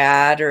her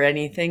dad or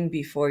anything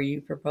before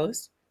you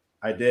proposed?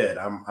 I did.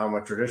 I'm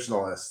a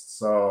traditionalist.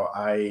 So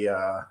I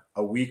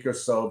a week or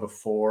so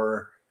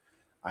before,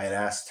 I had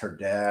asked her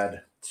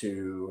dad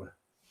to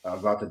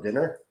go out to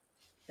dinner.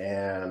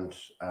 And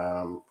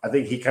I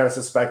think he kind of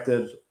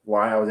suspected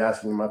why I was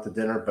asking him out to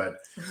dinner, but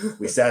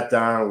we sat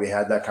down, we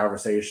had that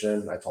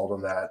conversation. I told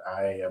him that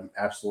I am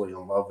absolutely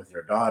in love with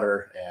your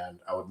daughter and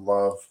I would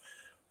love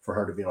for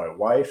her to be my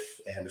wife,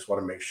 and just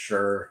want to make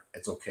sure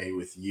it's okay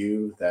with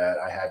you that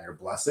I have your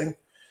blessing.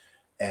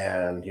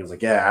 And he was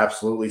like, yeah,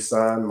 absolutely,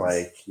 son.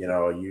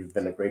 You've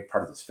been a great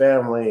part of this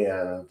family,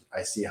 and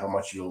I see how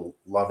much you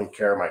love and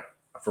care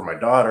for my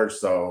daughter.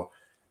 So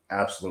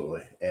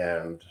absolutely.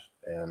 And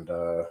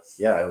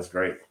yeah, it was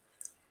great.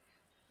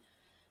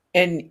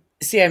 And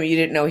Sam, you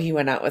didn't know he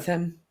went out with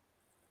him?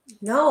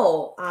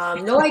 No,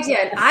 no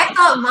idea. I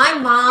thought my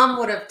mom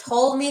would have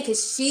told me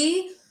because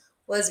she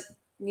was,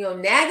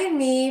 nagging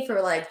me for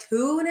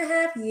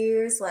 2.5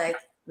 years. Like,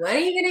 when are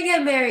you going to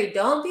get married?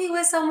 Don't be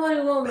with someone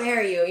who won't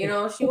marry you.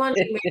 She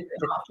wanted to marry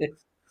me.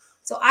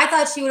 So I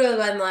thought she would have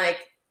been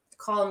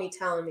calling me,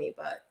 telling me,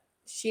 but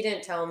she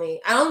didn't tell me.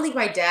 I don't think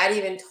my dad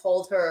even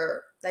told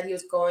her that he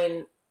was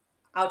going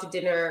out to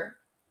dinner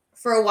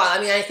for a while.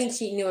 I mean, I think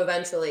she knew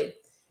eventually,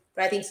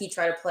 But I think he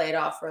tried to play it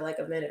off for like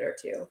a minute or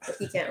two. But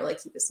he can't really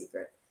keep a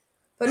secret.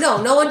 But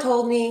no one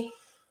told me.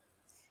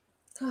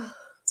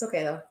 It's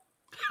okay though.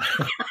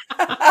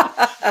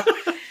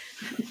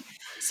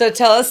 So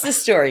tell us the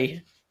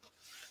story,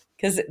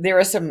 because there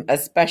was a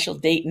special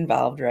date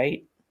involved,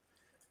 right?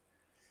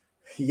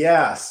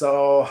 Yeah,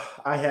 so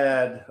I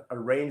had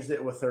arranged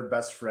it with her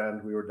best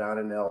friend. We were down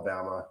in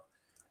Alabama,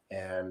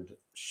 and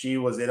she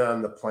was in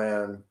on the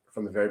plan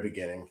from the very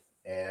beginning,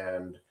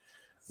 and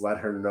let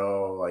her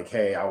know, like,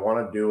 hey, I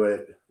want to do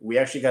it. We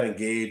actually got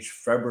engaged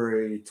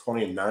February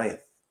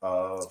 29th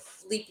of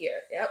Leap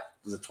year. Yep.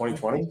 was it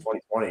 2020?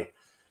 2020.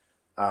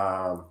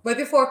 Right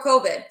before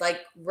COVID,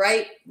 like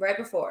right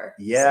before.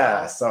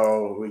 Yeah,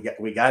 so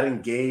we got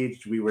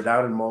engaged. We were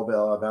down in Mobile,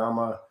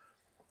 Alabama,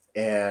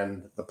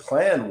 and the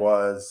plan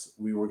was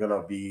we were going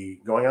to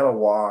be going on a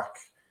walk,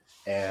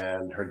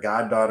 and her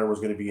goddaughter was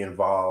going to be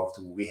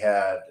involved. We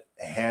had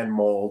hand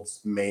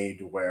molds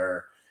made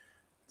where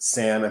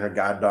Sam and her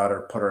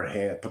goddaughter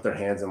put their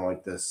hands in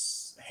like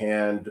this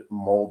hand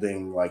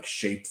molding like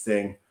shape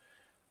thing.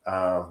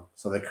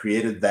 So they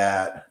created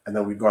that, and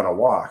then we'd go on a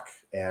walk.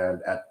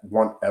 And at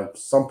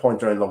some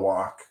point during the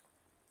walk,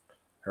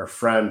 her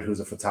friend, who's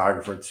a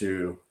photographer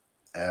too,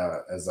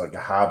 as like a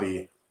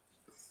hobby,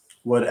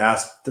 would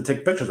ask to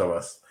take pictures of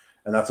us,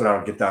 and that's when I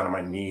would get down on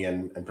my knee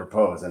and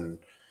propose. And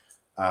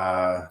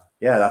yeah,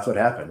 that's what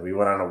happened. We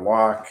went on a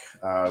walk.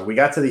 We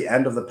got to the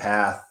end of the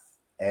path,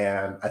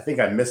 and I think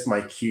I missed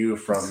my cue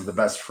from the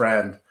best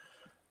friend.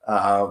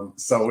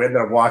 So we ended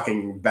up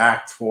walking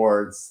back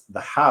towards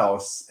the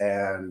house,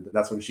 and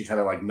that's when she kind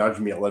of like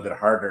nudged me a little bit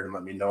harder and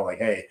let me know, like,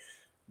 hey,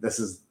 this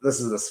is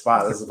the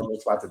spot. This is the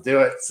spot to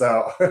do it.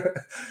 So,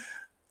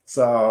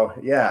 so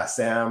yeah,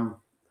 Sam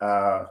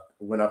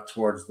went up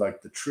towards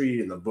like the tree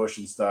and the bush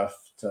and stuff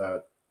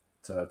to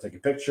take a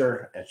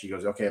picture, and she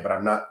goes, okay, but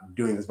I'm not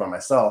doing this by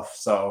myself.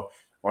 So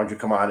why don't you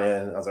come on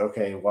in? I was like,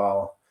 okay,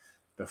 well,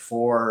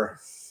 before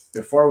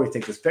we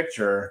take this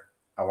picture,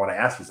 I want to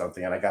ask you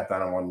something. And I got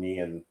down on one knee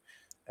and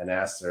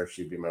asked her if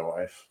she'd be my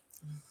wife.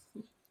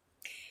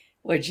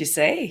 What'd you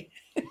say?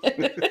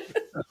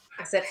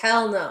 I said,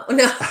 hell no.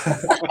 No.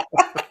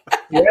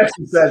 You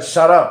actually said,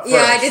 shut up.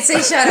 Yeah, I did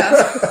say shut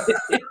up.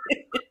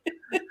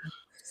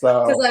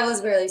 So, because I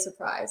was really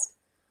surprised.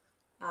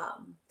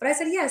 But I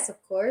said, yes,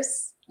 of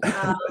course.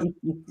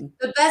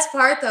 The best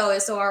part, though,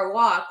 is so our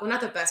walk, well,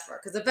 not the best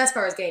part, because the best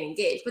part was getting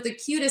engaged, but the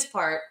cutest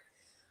part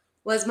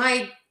was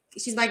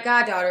she's my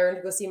goddaughter, and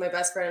to go see my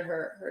best friend and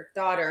her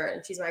daughter,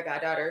 and she's my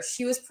goddaughter.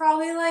 She was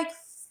probably like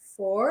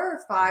 4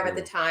 or 5 at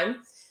the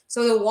time.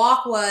 So the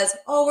walk was,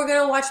 oh, we're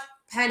going to watch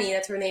Penny,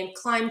 that's her name,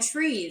 climb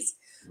trees.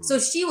 So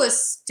she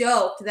was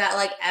stoked that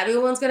like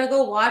everyone's going to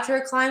go watch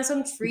her climb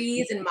some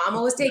trees, and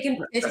Mama was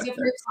taking pictures of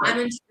her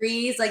climbing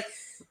trees, like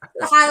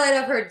the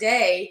highlight of her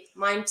day,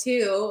 mine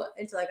too,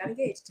 until I got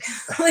engaged.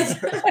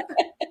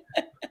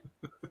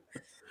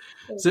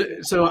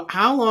 So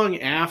how long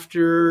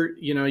after,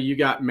 you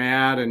got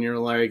mad and you're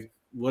like,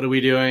 what are we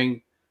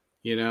doing,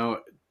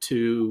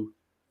 to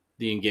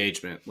the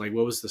engagement? Like,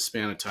 what was the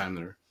span of time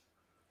there?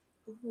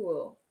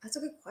 Ooh, that's a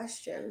good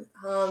question.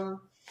 I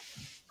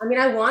mean,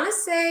 I want to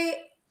say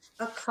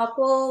a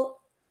couple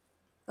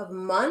of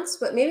months,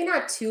 but maybe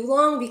not too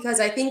long, because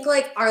I think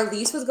like our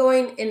lease was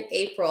going in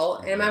April.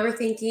 And I remember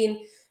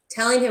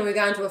telling him, we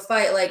got into a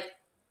fight, like,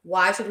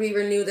 why should we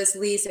renew this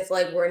lease if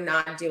like we're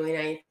not doing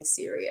anything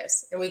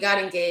serious? And we got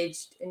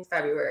engaged in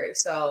February.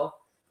 So,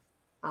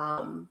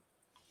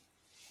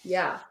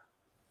 yeah.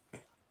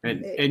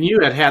 And you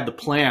had the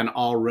plan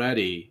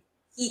already.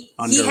 He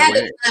had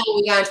it when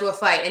we got into a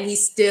fight, and he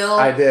still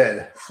I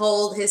did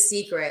hold his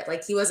secret.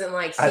 Like he wasn't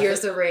like,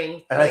 here's the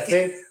ring. And like, I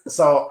think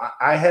so.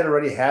 I had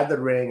already had the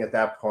ring at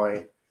that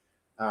point.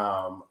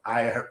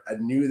 I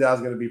knew that I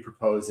was going to be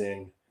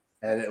proposing,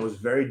 and it was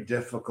very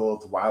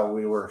difficult while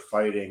we were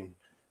fighting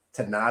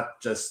to not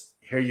just,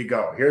 here you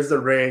go, here's the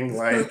ring,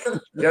 like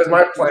here's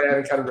my plan,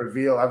 and kind of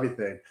reveal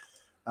everything.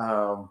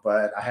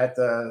 But I had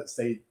to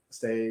stick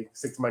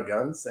to my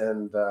guns,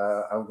 and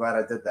I'm glad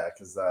I did that,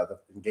 because the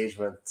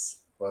engagement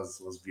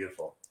was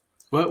beautiful.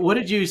 What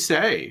did you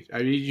say? I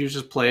mean, you're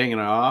just playing it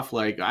off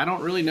like, I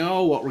don't really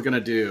know what we're gonna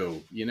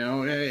do.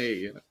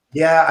 Hey.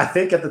 Yeah, I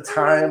think at the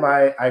time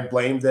I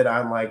blamed it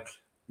on like,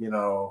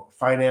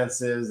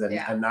 finances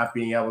and not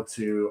being able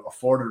to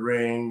afford a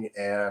ring,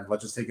 and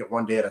let's just take it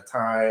one day at a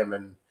time,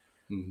 and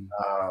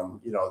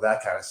that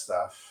kind of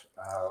stuff.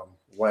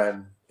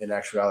 When in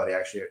actuality, I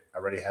actually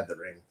already had the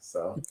ring.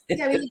 So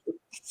yeah, I mean,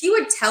 he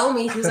would tell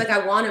me, he was like,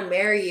 I want to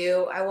marry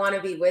you, I want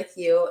to be with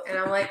you, and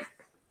I'm like,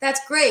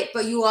 that's great,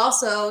 but you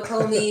also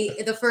told me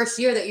the first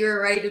year that you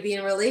were ready to be in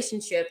a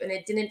relationship, and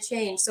it didn't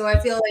change. So I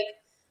feel like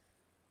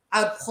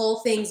I would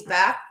pull things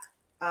back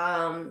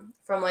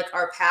from like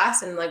our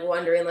past, and like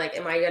wondering, like,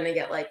 am I gonna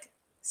get like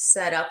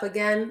set up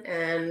again?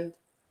 And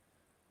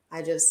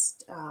I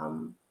just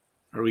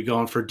are we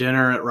going for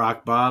dinner at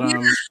rock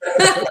bottom?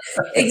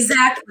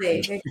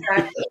 Exactly.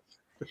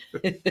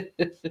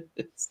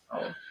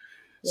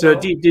 So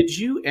did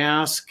you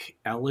ask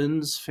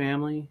Ellen's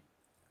family?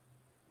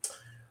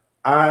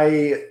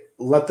 I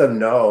let them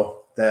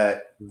know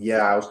that,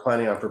 yeah, I was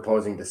planning on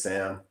proposing to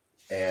Sam,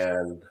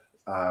 and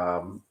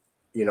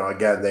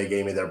again, they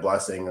gave me their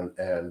blessing,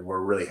 and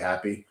were really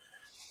happy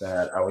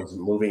that I was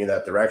moving in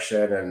that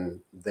direction,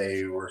 and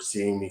they were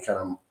seeing me kind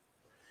of,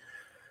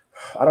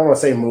 I don't want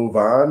to say move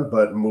on,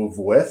 but move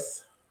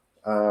with.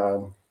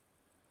 Um,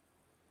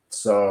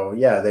 so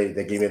yeah, they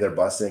gave me their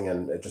blessing,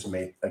 and it just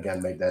made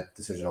that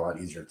decision a lot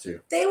easier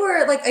too. They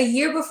were like a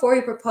year before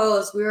he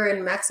proposed. We were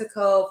in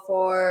Mexico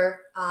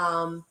for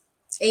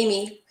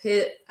Amy,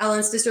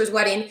 Ellen's sister's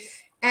wedding,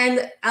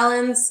 and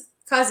Ellen's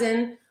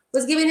cousin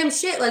was giving him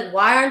shit like,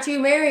 "Why aren't you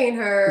marrying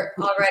her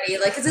already?"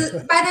 Like, 'cause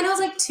by then it was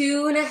like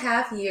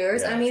 2.5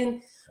 years. Yeah. I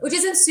mean, which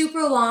isn't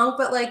super long,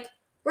 but like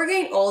we're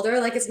getting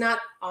older. Like, it's not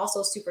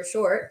also super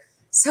short.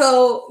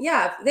 So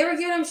yeah, they were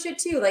giving him shit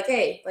too. Like,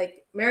 hey,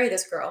 like marry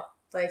this girl.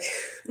 Like,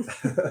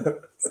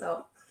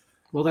 so.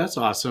 Well, that's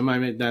awesome. I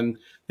mean, then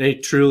they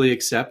truly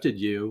accepted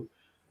you.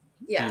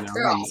 Yeah,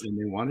 they're awesome. And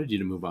they wanted you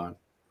to move on.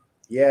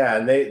 Yeah,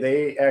 and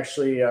they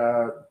actually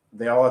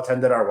they all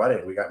attended our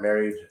wedding. We got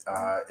married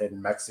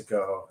in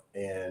Mexico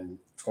in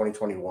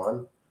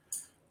 2021,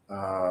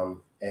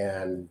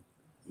 and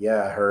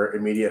yeah, her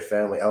immediate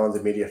family, Ellen's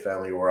immediate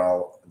family, were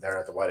all there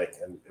at the wedding,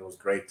 and it was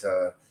great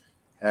to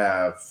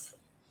have,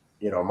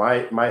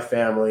 my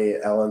family,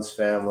 Ellen's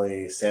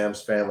family,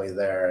 Sam's family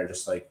there, and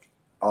just like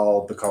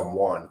all become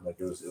one. Like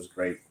it was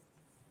great.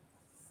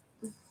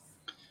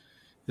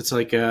 It's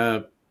like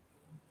a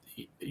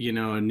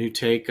new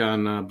take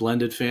on a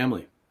blended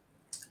family.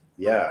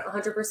 Yeah,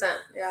 100%.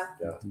 Yeah,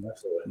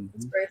 absolutely.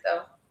 It's great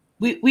though.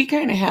 We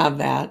kind of have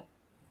that,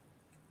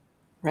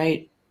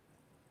 right,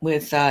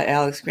 with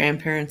Alex's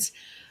grandparents,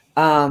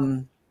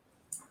 and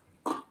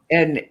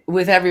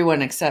with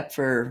everyone except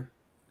for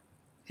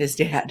his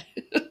dad.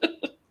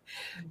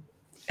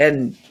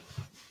 And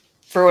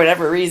for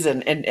whatever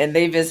reason, and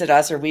they visit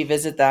us or we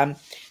visit them.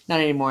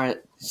 Not anymore.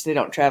 They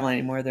don't travel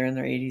anymore. They're in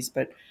their 80s.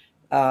 But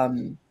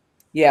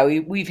yeah,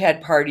 we've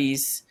had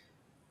parties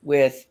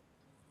with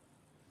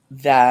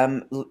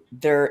them,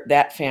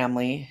 that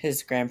family,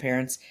 his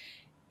grandparents,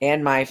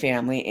 and my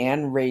family,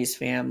 and Ray's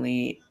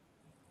family,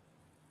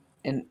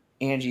 and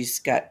Angie's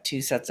got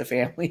 2 sets of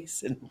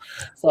families, and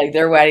it's like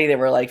their wedding. There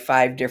were like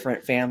 5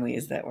 different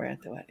families that were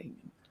at the wedding.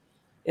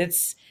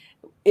 It's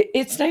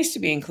nice to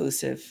be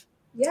inclusive.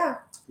 Yeah.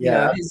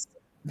 Yeah.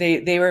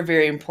 They were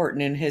very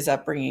important in his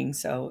upbringing,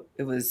 so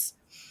it was,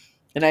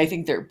 and I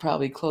think they're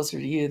probably closer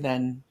to you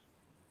than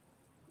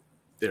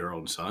their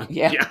own son.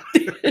 Yeah.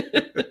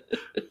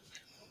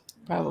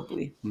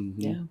 Probably. Mm-hmm.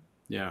 Yeah.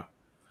 Yeah.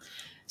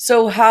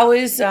 So how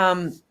is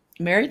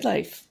married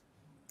life?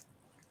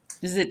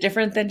 Is it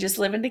different than just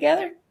living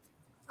together?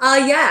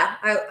 Yeah.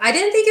 I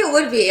didn't think it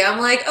would be. I'm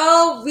like,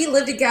 oh, we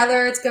live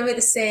together, it's gonna be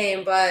the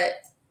same, but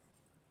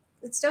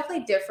it's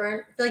definitely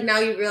different. I feel like now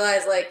you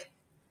realize, like,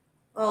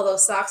 oh,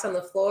 those socks on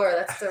the floor,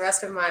 that's the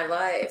rest of my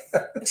life.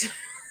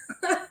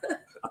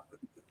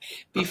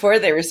 Before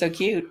they were so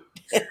cute.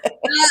 They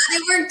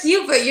weren't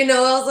cute, but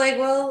I was like,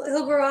 well,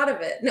 he'll grow out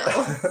of it. No.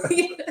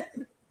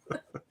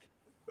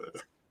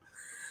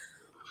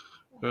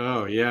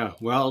 Oh, yeah.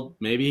 Well,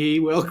 maybe he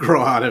will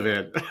grow out of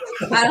it.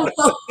 I don't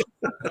know.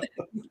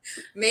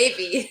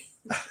 Maybe.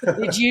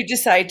 Did you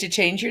decide to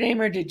change your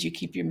name or did you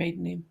keep your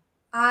maiden name?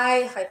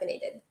 I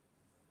hyphenated.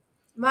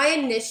 My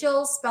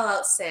initials spell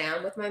out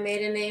Sam with my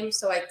maiden name,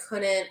 so I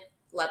couldn't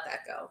let that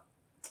go.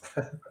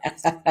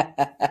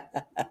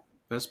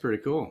 That's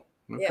pretty cool.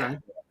 Okay. Yeah.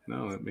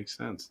 No, that makes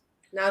sense.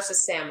 Now it's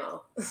just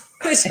Samo.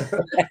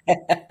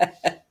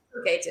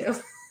 Okay, too.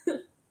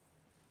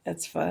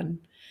 That's fun.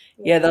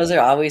 Yeah, those are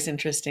always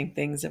interesting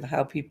things of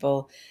how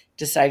people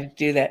decide to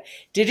do that.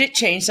 Did it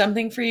change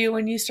something for you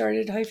when you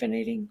started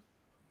hyphenating?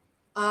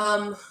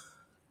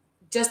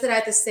 Just that I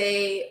have to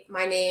say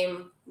my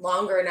name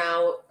longer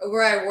now.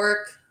 Where I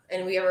work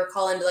and we ever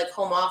call into like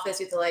home office,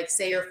 you have to like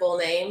say your full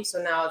name.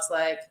 So now it's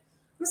like,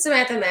 I'm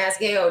Samantha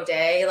Masgay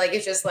O'Day. Like,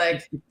 it's just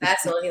like,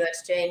 that's the only thing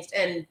that's changed.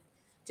 And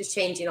just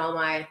changing all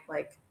my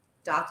like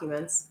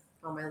documents,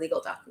 all my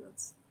legal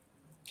documents.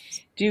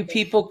 Do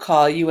people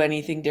call you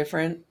anything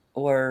different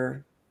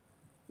or?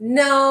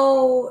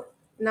 No,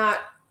 not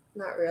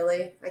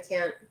really. I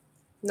can't.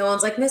 No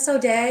one's like, Miss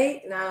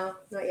O'Day. No,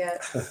 not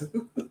yet.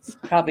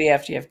 Probably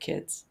after you have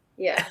kids.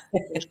 Yeah.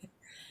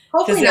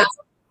 Hopefully not.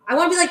 I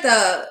want to be like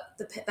the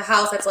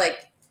house that's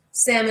like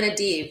Sam and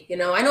Adib.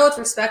 I know it's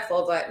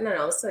respectful, but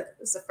no,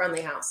 it's a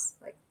friendly house.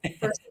 Like,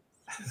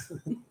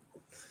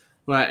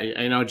 Well,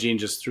 I know Gene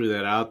just threw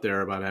that out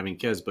there about having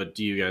kids, but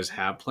do you guys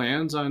have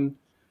plans on,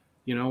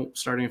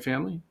 starting a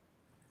family?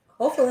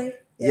 Hopefully.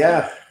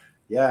 Yeah.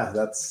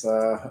 That's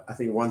I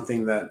think one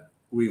thing that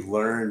we've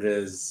learned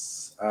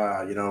is,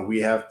 we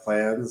have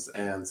plans,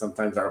 and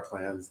sometimes our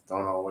plans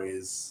don't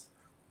always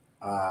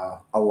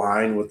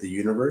align with the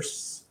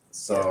universe.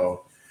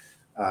 So,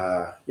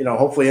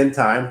 hopefully in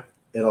time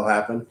it'll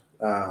happen,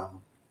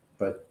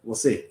 but we'll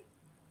see.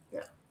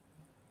 Yeah.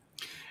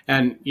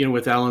 And,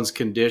 with Ellen's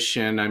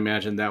condition, I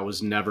imagine that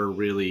was never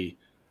really,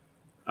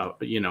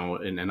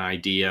 an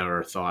idea or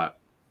a thought.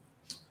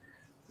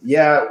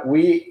 Yeah,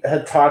 we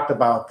had talked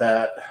about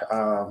that.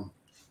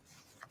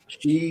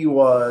 She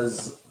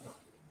was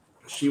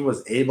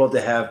able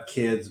to have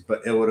kids,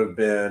 but it would have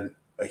been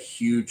a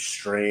huge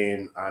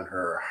strain on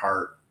her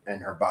heart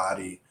and her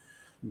body.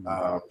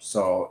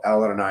 So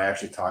Ellen and I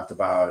actually talked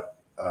about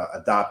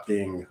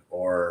adopting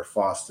or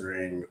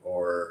fostering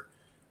or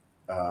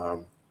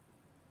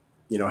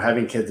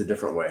having kids a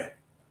different way.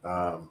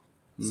 So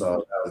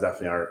that was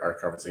definitely our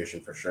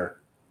conversation for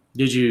sure.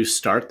 Did you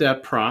start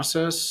that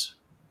process?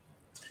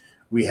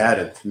 We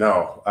hadn't.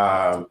 No,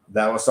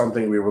 that was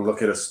something we were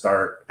looking to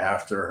start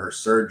after her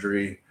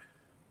surgery,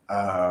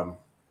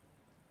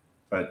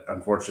 but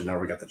unfortunately,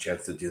 never got the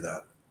chance to do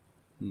that.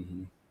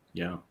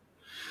 Yeah,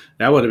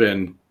 that would have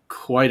been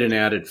quite an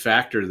added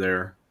factor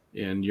there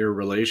in your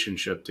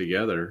relationship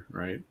together,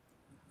 right?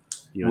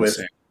 You and With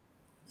Sam.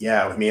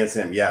 with me and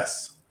Sam,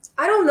 yes.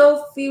 I don't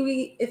know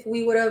if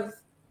we would have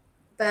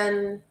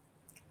been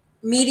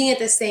meeting at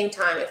the same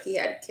time if he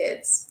had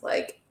kids.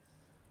 Like,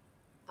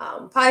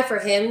 probably for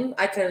him,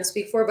 I couldn't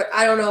speak for, but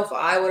I don't know if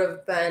I would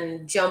have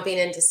been jumping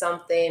into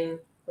something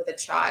with a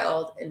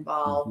child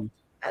involved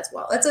as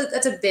well.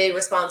 That's a big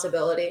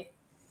responsibility.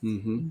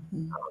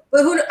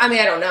 But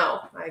I don't know.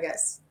 I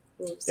guess.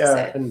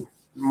 And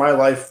my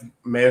life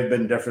may have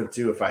been different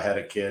too if I had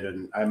a kid,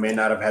 and I may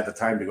not have had the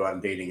time to go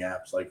on dating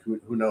apps. Like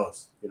who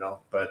knows,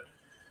 But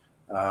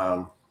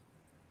I'm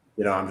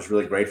just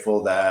really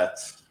grateful that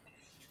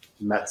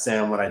I met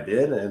Sam when I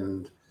did,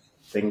 and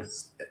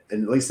things, at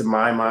least in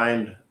my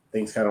mind,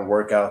 things kind of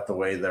work out the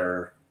way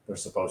they're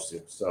supposed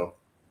to. So.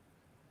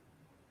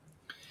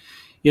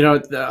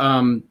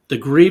 The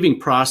grieving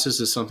process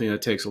is something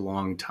that takes a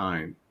long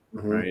time,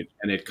 right?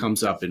 And it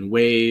comes up in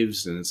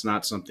waves, and it's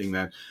not something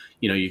that,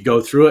 you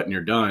go through it and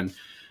you're done.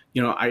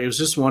 I was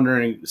just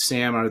wondering,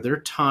 Sam, are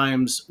there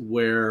times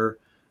where,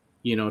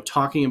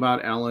 talking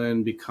about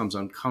Ellen becomes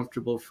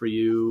uncomfortable for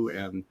you?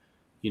 And,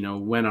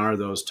 when are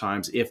those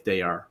times, if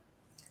they are?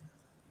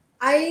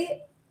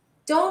 I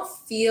don't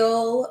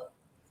feel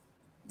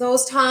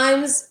those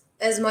times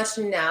as much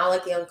now,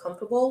 like the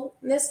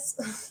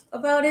uncomfortableness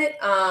about it.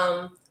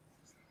 I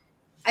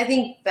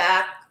think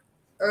back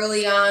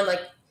early on,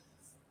 like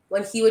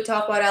when he would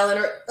talk about Ellen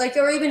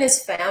or even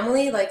his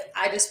family, like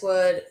I just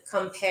would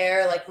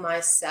compare like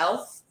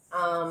myself.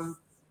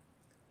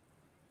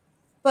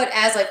 But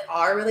as like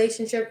our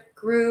relationship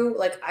grew,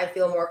 like I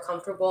feel more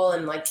comfortable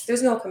and like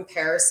there's no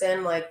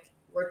comparison. Like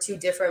we're two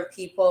different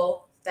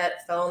people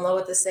that fell in love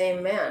with the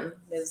same man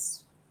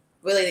is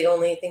really the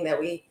only thing that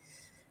we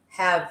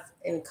have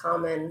in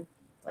common,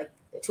 like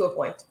to a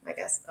point, I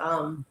guess.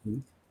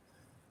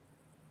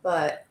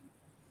 But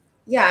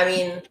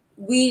yeah,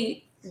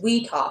 we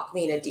talk,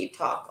 me and a deep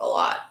talk a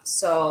lot.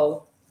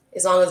 So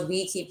as long as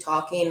we keep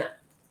talking,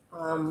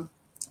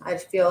 I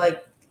feel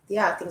like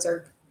things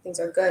are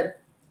good.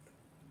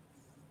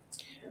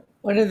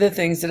 One of the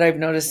things that I've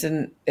noticed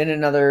in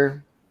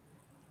another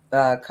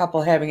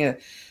couple having a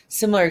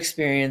similar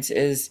experience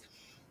is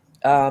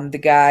the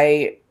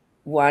guy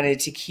wanted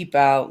to keep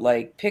out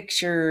like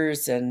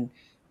pictures and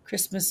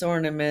Christmas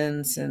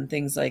ornaments and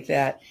things like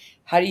that.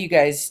 How do you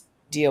guys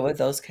deal with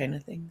those kind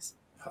of things?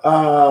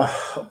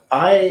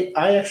 I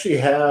actually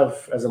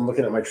have, as I'm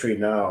looking at my tree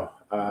now,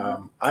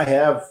 I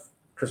have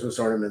Christmas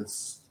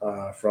ornaments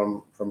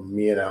from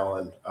me and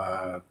Ellen.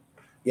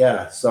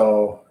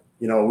 So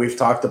we've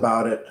talked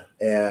about it,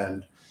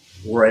 and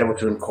we're able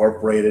to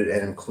incorporate it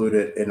and include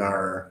it in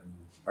our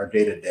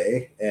day to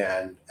day.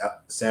 And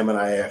Sam and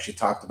I actually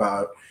talked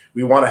about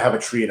we want to have a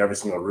tree in every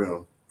single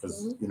room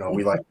because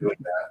we like doing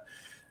that.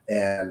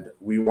 And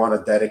we want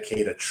to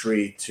dedicate a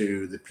tree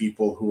to the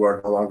people who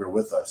are no longer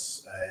with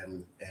us.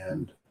 And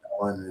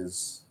Ellen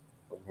is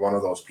one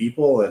of those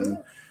people, and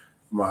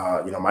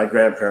my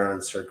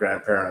grandparents, her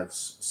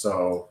grandparents.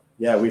 So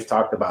yeah, we've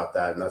talked about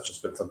that, and that's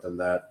just been something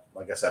that,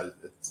 like I said,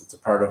 it's a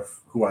part of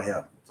who I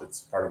am.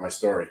 It's part of my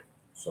story.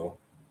 So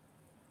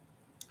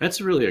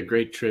that's really a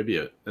great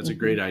tribute. That's a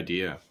great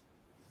idea.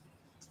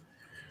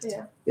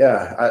 Yeah.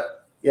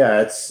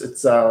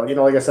 It's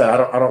like I said,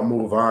 I don't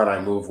move on. I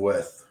move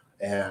with.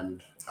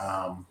 And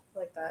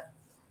like that.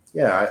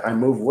 Yeah, I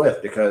move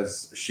with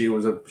because she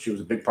was a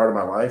big part of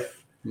my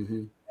life,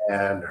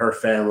 and her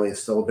family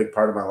is still a big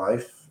part of my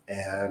life,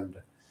 and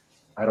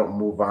I don't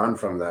move on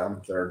from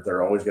them.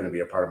 They're always going to be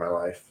a part of my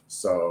life.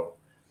 So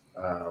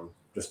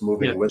just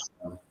moving with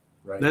them.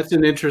 Right. That's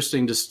an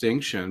interesting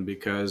distinction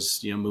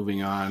because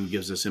moving on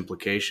gives this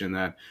implication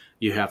that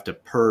you have to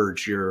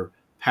purge your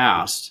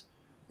past,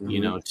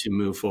 to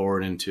move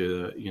forward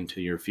into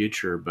your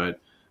future, but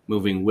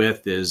moving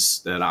with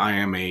is that I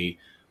am a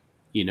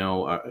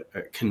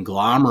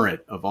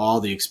conglomerate of all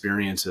the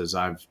experiences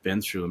I've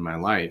been through in my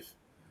life,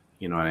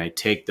 and I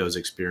take those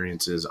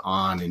experiences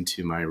on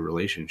into my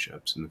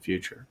relationships in the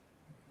future.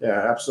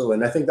 Yeah, absolutely.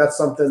 And I think that's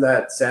something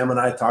that Sam and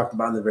I talked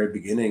about in the very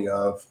beginning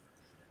of,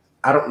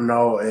 I don't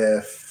know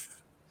if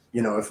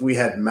we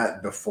had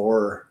met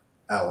before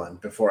Ellen,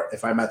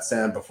 if I met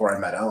Sam before I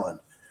met Ellen,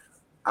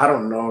 I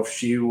don't know if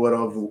she would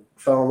have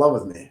fell in love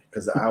with me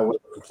because I was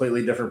a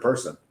completely different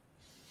person.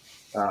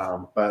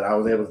 But I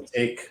was able to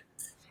take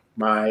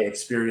my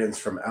experience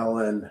from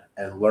Ellen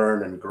and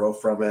learn and grow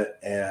from it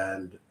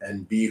and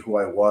be who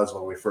I was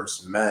when we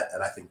first met.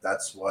 And I think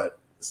that's what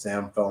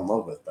Sam fell in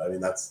love with. I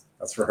mean, that's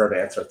for her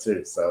to answer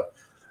too. So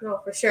No,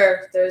 for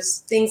sure. There's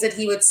things that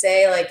he would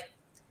say, like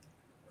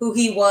who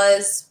he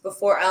was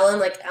before Ellen.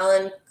 Like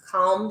Ellen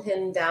calmed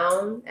him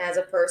down as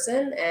a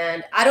person,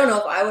 and I don't know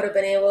if I would have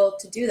been able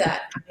to do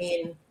that. I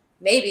mean,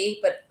 maybe,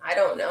 but I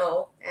don't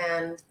know.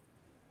 And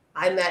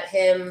I met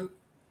him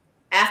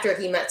after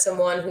he met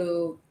someone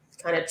who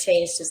kind of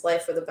changed his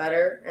life for the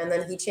better, and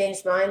then he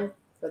changed mine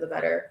for the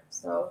better.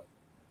 So,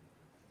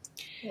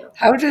 yeah.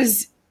 How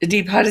does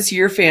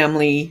your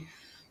family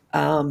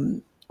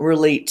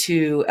relate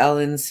to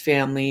Ellen's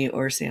family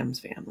or Sam's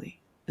family?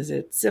 Is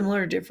it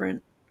similar or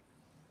different?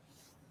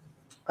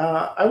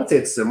 I would say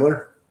it's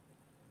similar,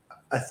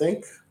 I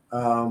think.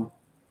 But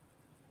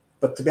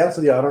to be honest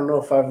with you, I don't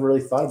know if I've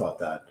really thought about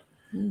that.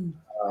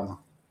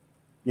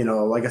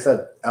 Like I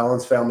said,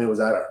 Ellen's family was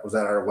at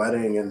our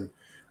wedding, and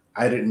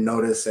I didn't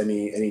notice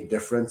any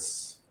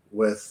difference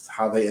with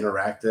how they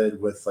interacted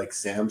with like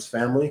Sam's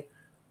family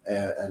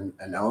and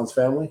Ellen's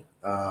family.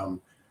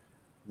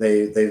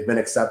 They've been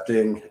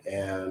accepting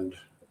and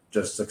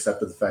just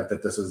accepted the fact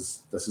that this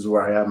is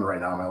where I am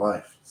right now in my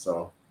life.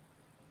 So,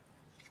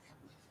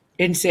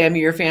 And Sam,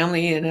 your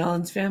family and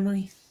Ellen's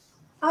family?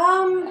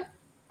 I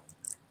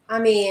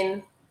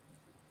mean,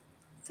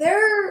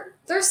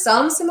 there's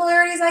some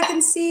similarities I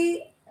can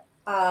see,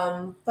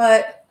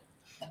 but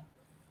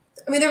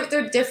I mean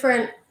they're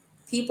different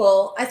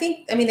people. I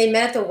think. I mean, they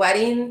met at the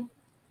wedding.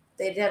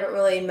 They haven't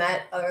really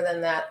met other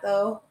than that,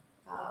 though.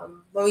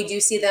 When we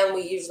do see them,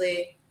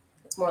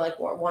 it's more like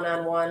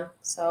one-on-one.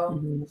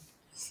 So,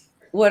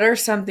 What are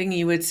something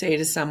you would say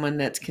to someone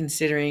that's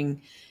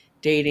considering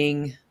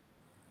dating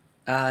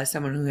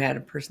someone who had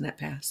a person that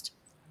passed?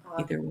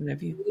 Either one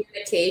of you.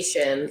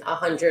 Communication,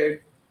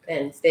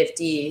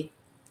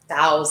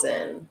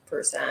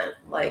 150,000%.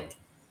 Like,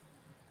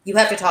 you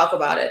have to talk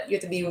about it. You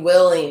have to be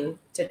willing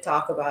to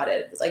talk about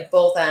it. It's like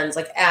both ends.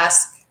 Like,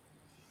 ask.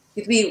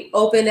 You have to be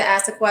open to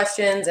ask the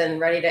questions and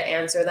ready to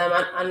answer them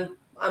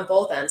on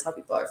both ends. How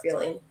people are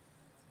feeling.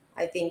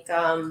 I think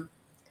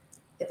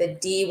if a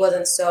D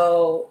wasn't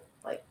so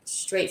like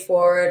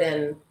straightforward,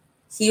 and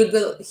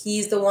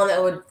he's the one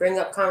that would bring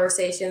up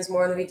conversations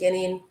more in the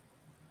beginning.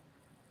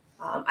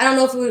 I don't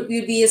know if we would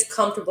be as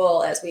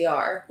comfortable as we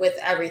are with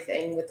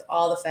everything, with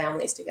all the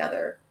families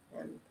together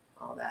and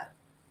all that.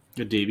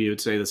 DB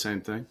would say the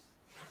same thing.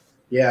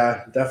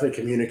 Yeah, definitely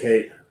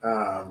communicate.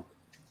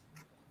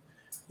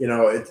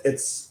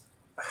 It's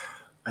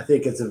I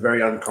think it's a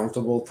very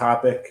uncomfortable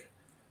topic.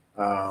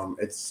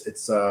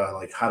 It's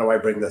like, how do I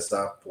bring this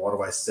up? What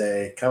do I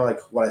say? Kind of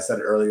like what I said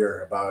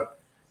earlier about,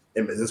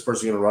 is this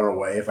person going to run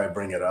away if I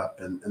bring it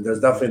up? And there's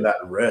definitely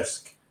that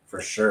risk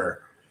for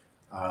sure.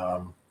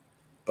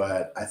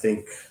 But I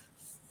think,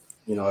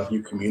 if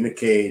you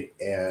communicate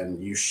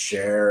and you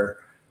share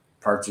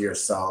parts of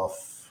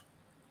yourself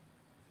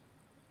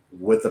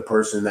with the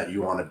person that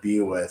you want to be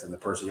with and the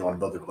person you want to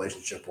build a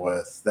relationship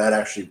with, that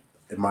actually,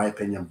 in my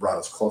opinion, brought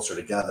us closer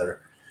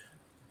together.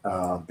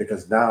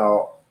 Because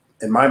now,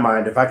 in my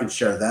mind, if I can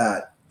share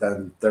that,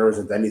 then there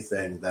isn't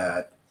anything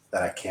that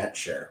I can't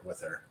share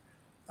with her.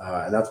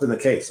 And that's been the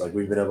case. Like,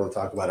 we've been able to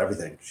talk about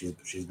everything.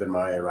 She's been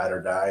my ride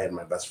or die and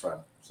my best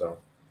friend. So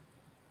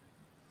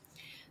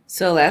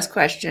last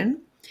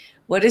question.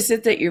 What is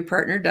it that your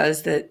partner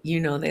does that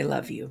they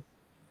love you?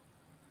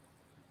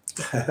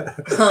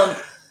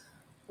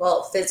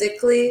 Well,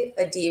 physically,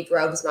 Adib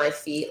rubs my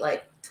feet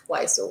like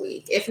twice a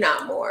week, if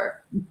not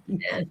more.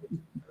 And I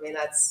mean,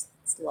 it's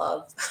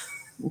love.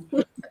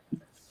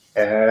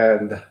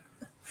 And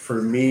for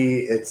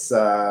me, it's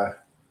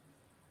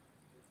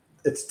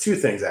two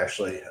things,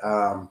 actually.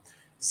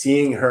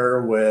 Seeing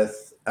her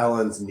with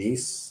Ellen's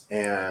niece,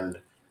 and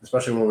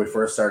especially when we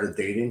first started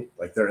dating,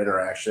 like their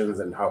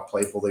interactions and how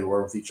playful they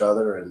were with each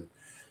other, and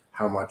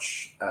how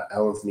much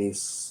Ellen's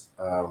niece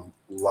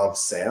loves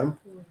Sam,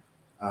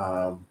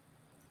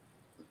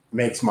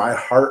 makes my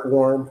heart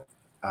warm.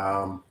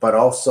 But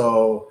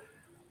also,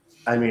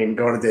 I mean,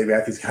 going to Dave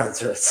Matthews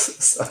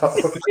concerts. So,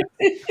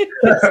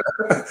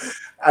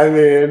 I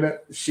mean,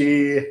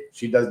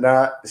 she's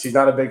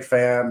not a big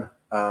fan,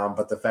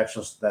 but the fact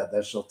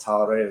that she'll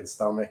tolerate and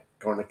stomach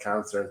going to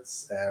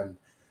concerts and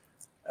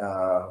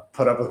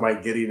put up with my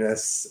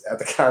giddiness at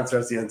the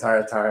concerts the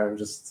entire time.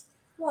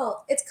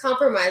 Well, it's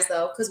compromise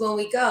though, because when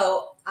we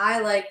go, I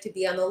like to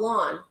be on the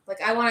lawn.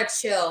 Like, I want to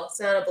chill,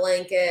 sit on a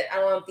blanket.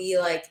 I want to be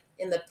like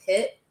in the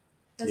pit.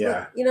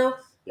 Yeah. Yeah.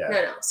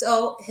 No.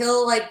 So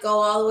he'll like go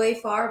all the way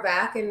far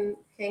back and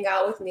hang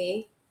out with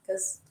me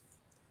because,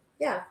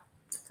 yeah,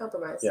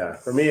 compromise. Yeah.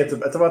 For me, it's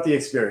about the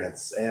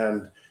experience,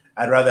 and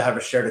I'd rather have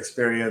a shared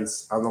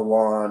experience on the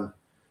lawn,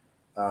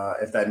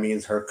 if that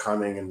means her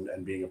coming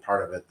and being a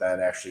part of it, than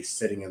actually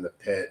sitting in the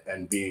pit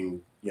and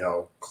being,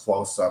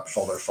 close up,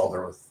 shoulder to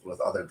shoulder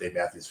with other Dave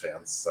Matthews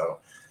fans. So,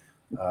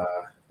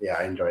 yeah,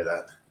 I enjoy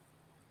that.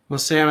 Well,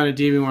 Sam and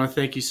Adib, we want to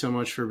thank you so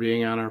much for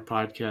being on our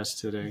podcast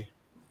today.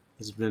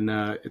 It's been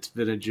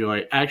a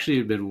joy. Actually,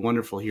 it's been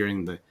wonderful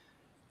hearing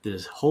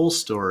this whole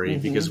story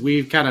because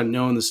we've kind of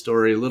known the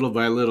story little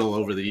by little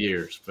over the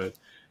years, but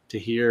to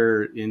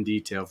hear in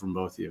detail from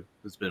both of you,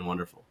 it's been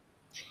wonderful.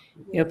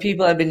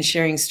 People have been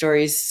sharing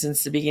stories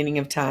since the beginning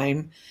of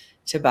time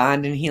to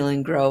bond and heal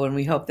and grow, and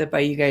we hope that by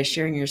you guys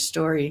sharing your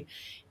story,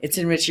 it's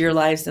enriched your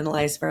lives and the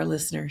lives of our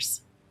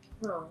listeners.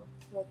 Oh,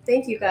 well,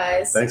 thank you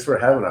guys. Thanks for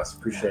having us.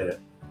 Appreciate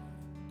it.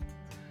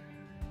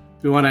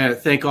 We want to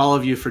thank all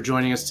of you for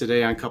joining us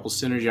today on Couple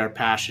Synergy. Our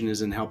passion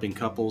is in helping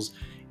couples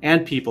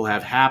and people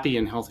have happy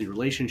and healthy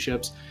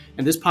relationships.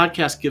 And this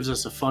podcast gives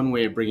us a fun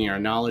way of bringing our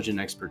knowledge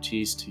and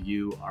expertise to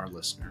you, our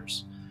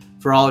listeners.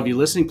 For all of you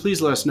listening,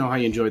 please let us know how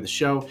you enjoyed the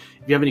show.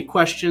 If you have any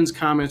questions,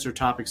 comments, or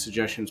topic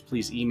suggestions,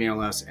 please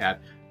email us at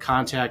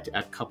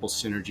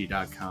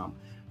contact@couplesynergy.com.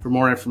 For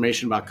more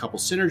information about Couple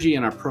Synergy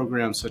and our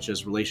programs such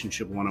as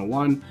Relationship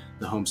 101,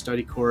 the Home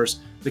Study Course,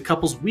 the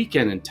Couples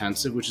Weekend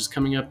Intensive, which is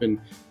coming up in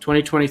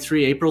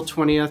 2023, April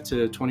 20th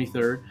to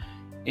 23rd,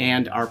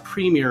 and our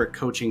premier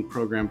coaching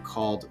program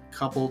called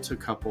Couple to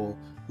Couple,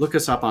 look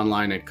us up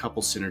online at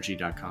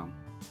couplesynergy.com.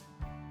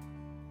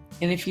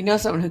 And if you know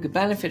someone who could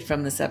benefit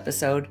from this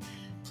episode,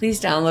 please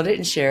download it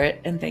and share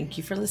it. And thank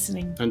you for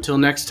listening. Until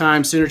next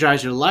time,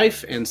 synergize your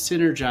life and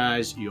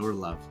synergize your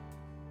love.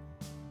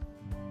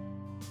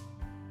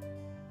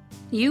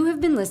 You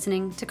have been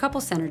listening to Couple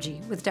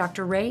Synergy with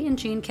Dr. Ray and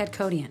Jean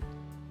Kadkodian.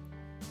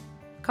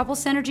 Couple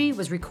Synergy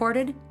was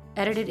recorded,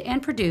 edited,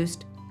 and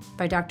produced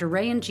by Dr.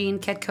 Ray and Jean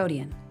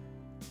Kadkodian.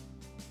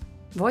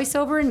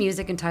 Voiceover and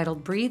music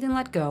entitled Breathe and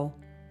Let Go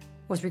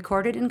was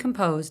recorded and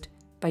composed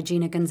by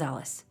Gina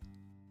Gonzalez.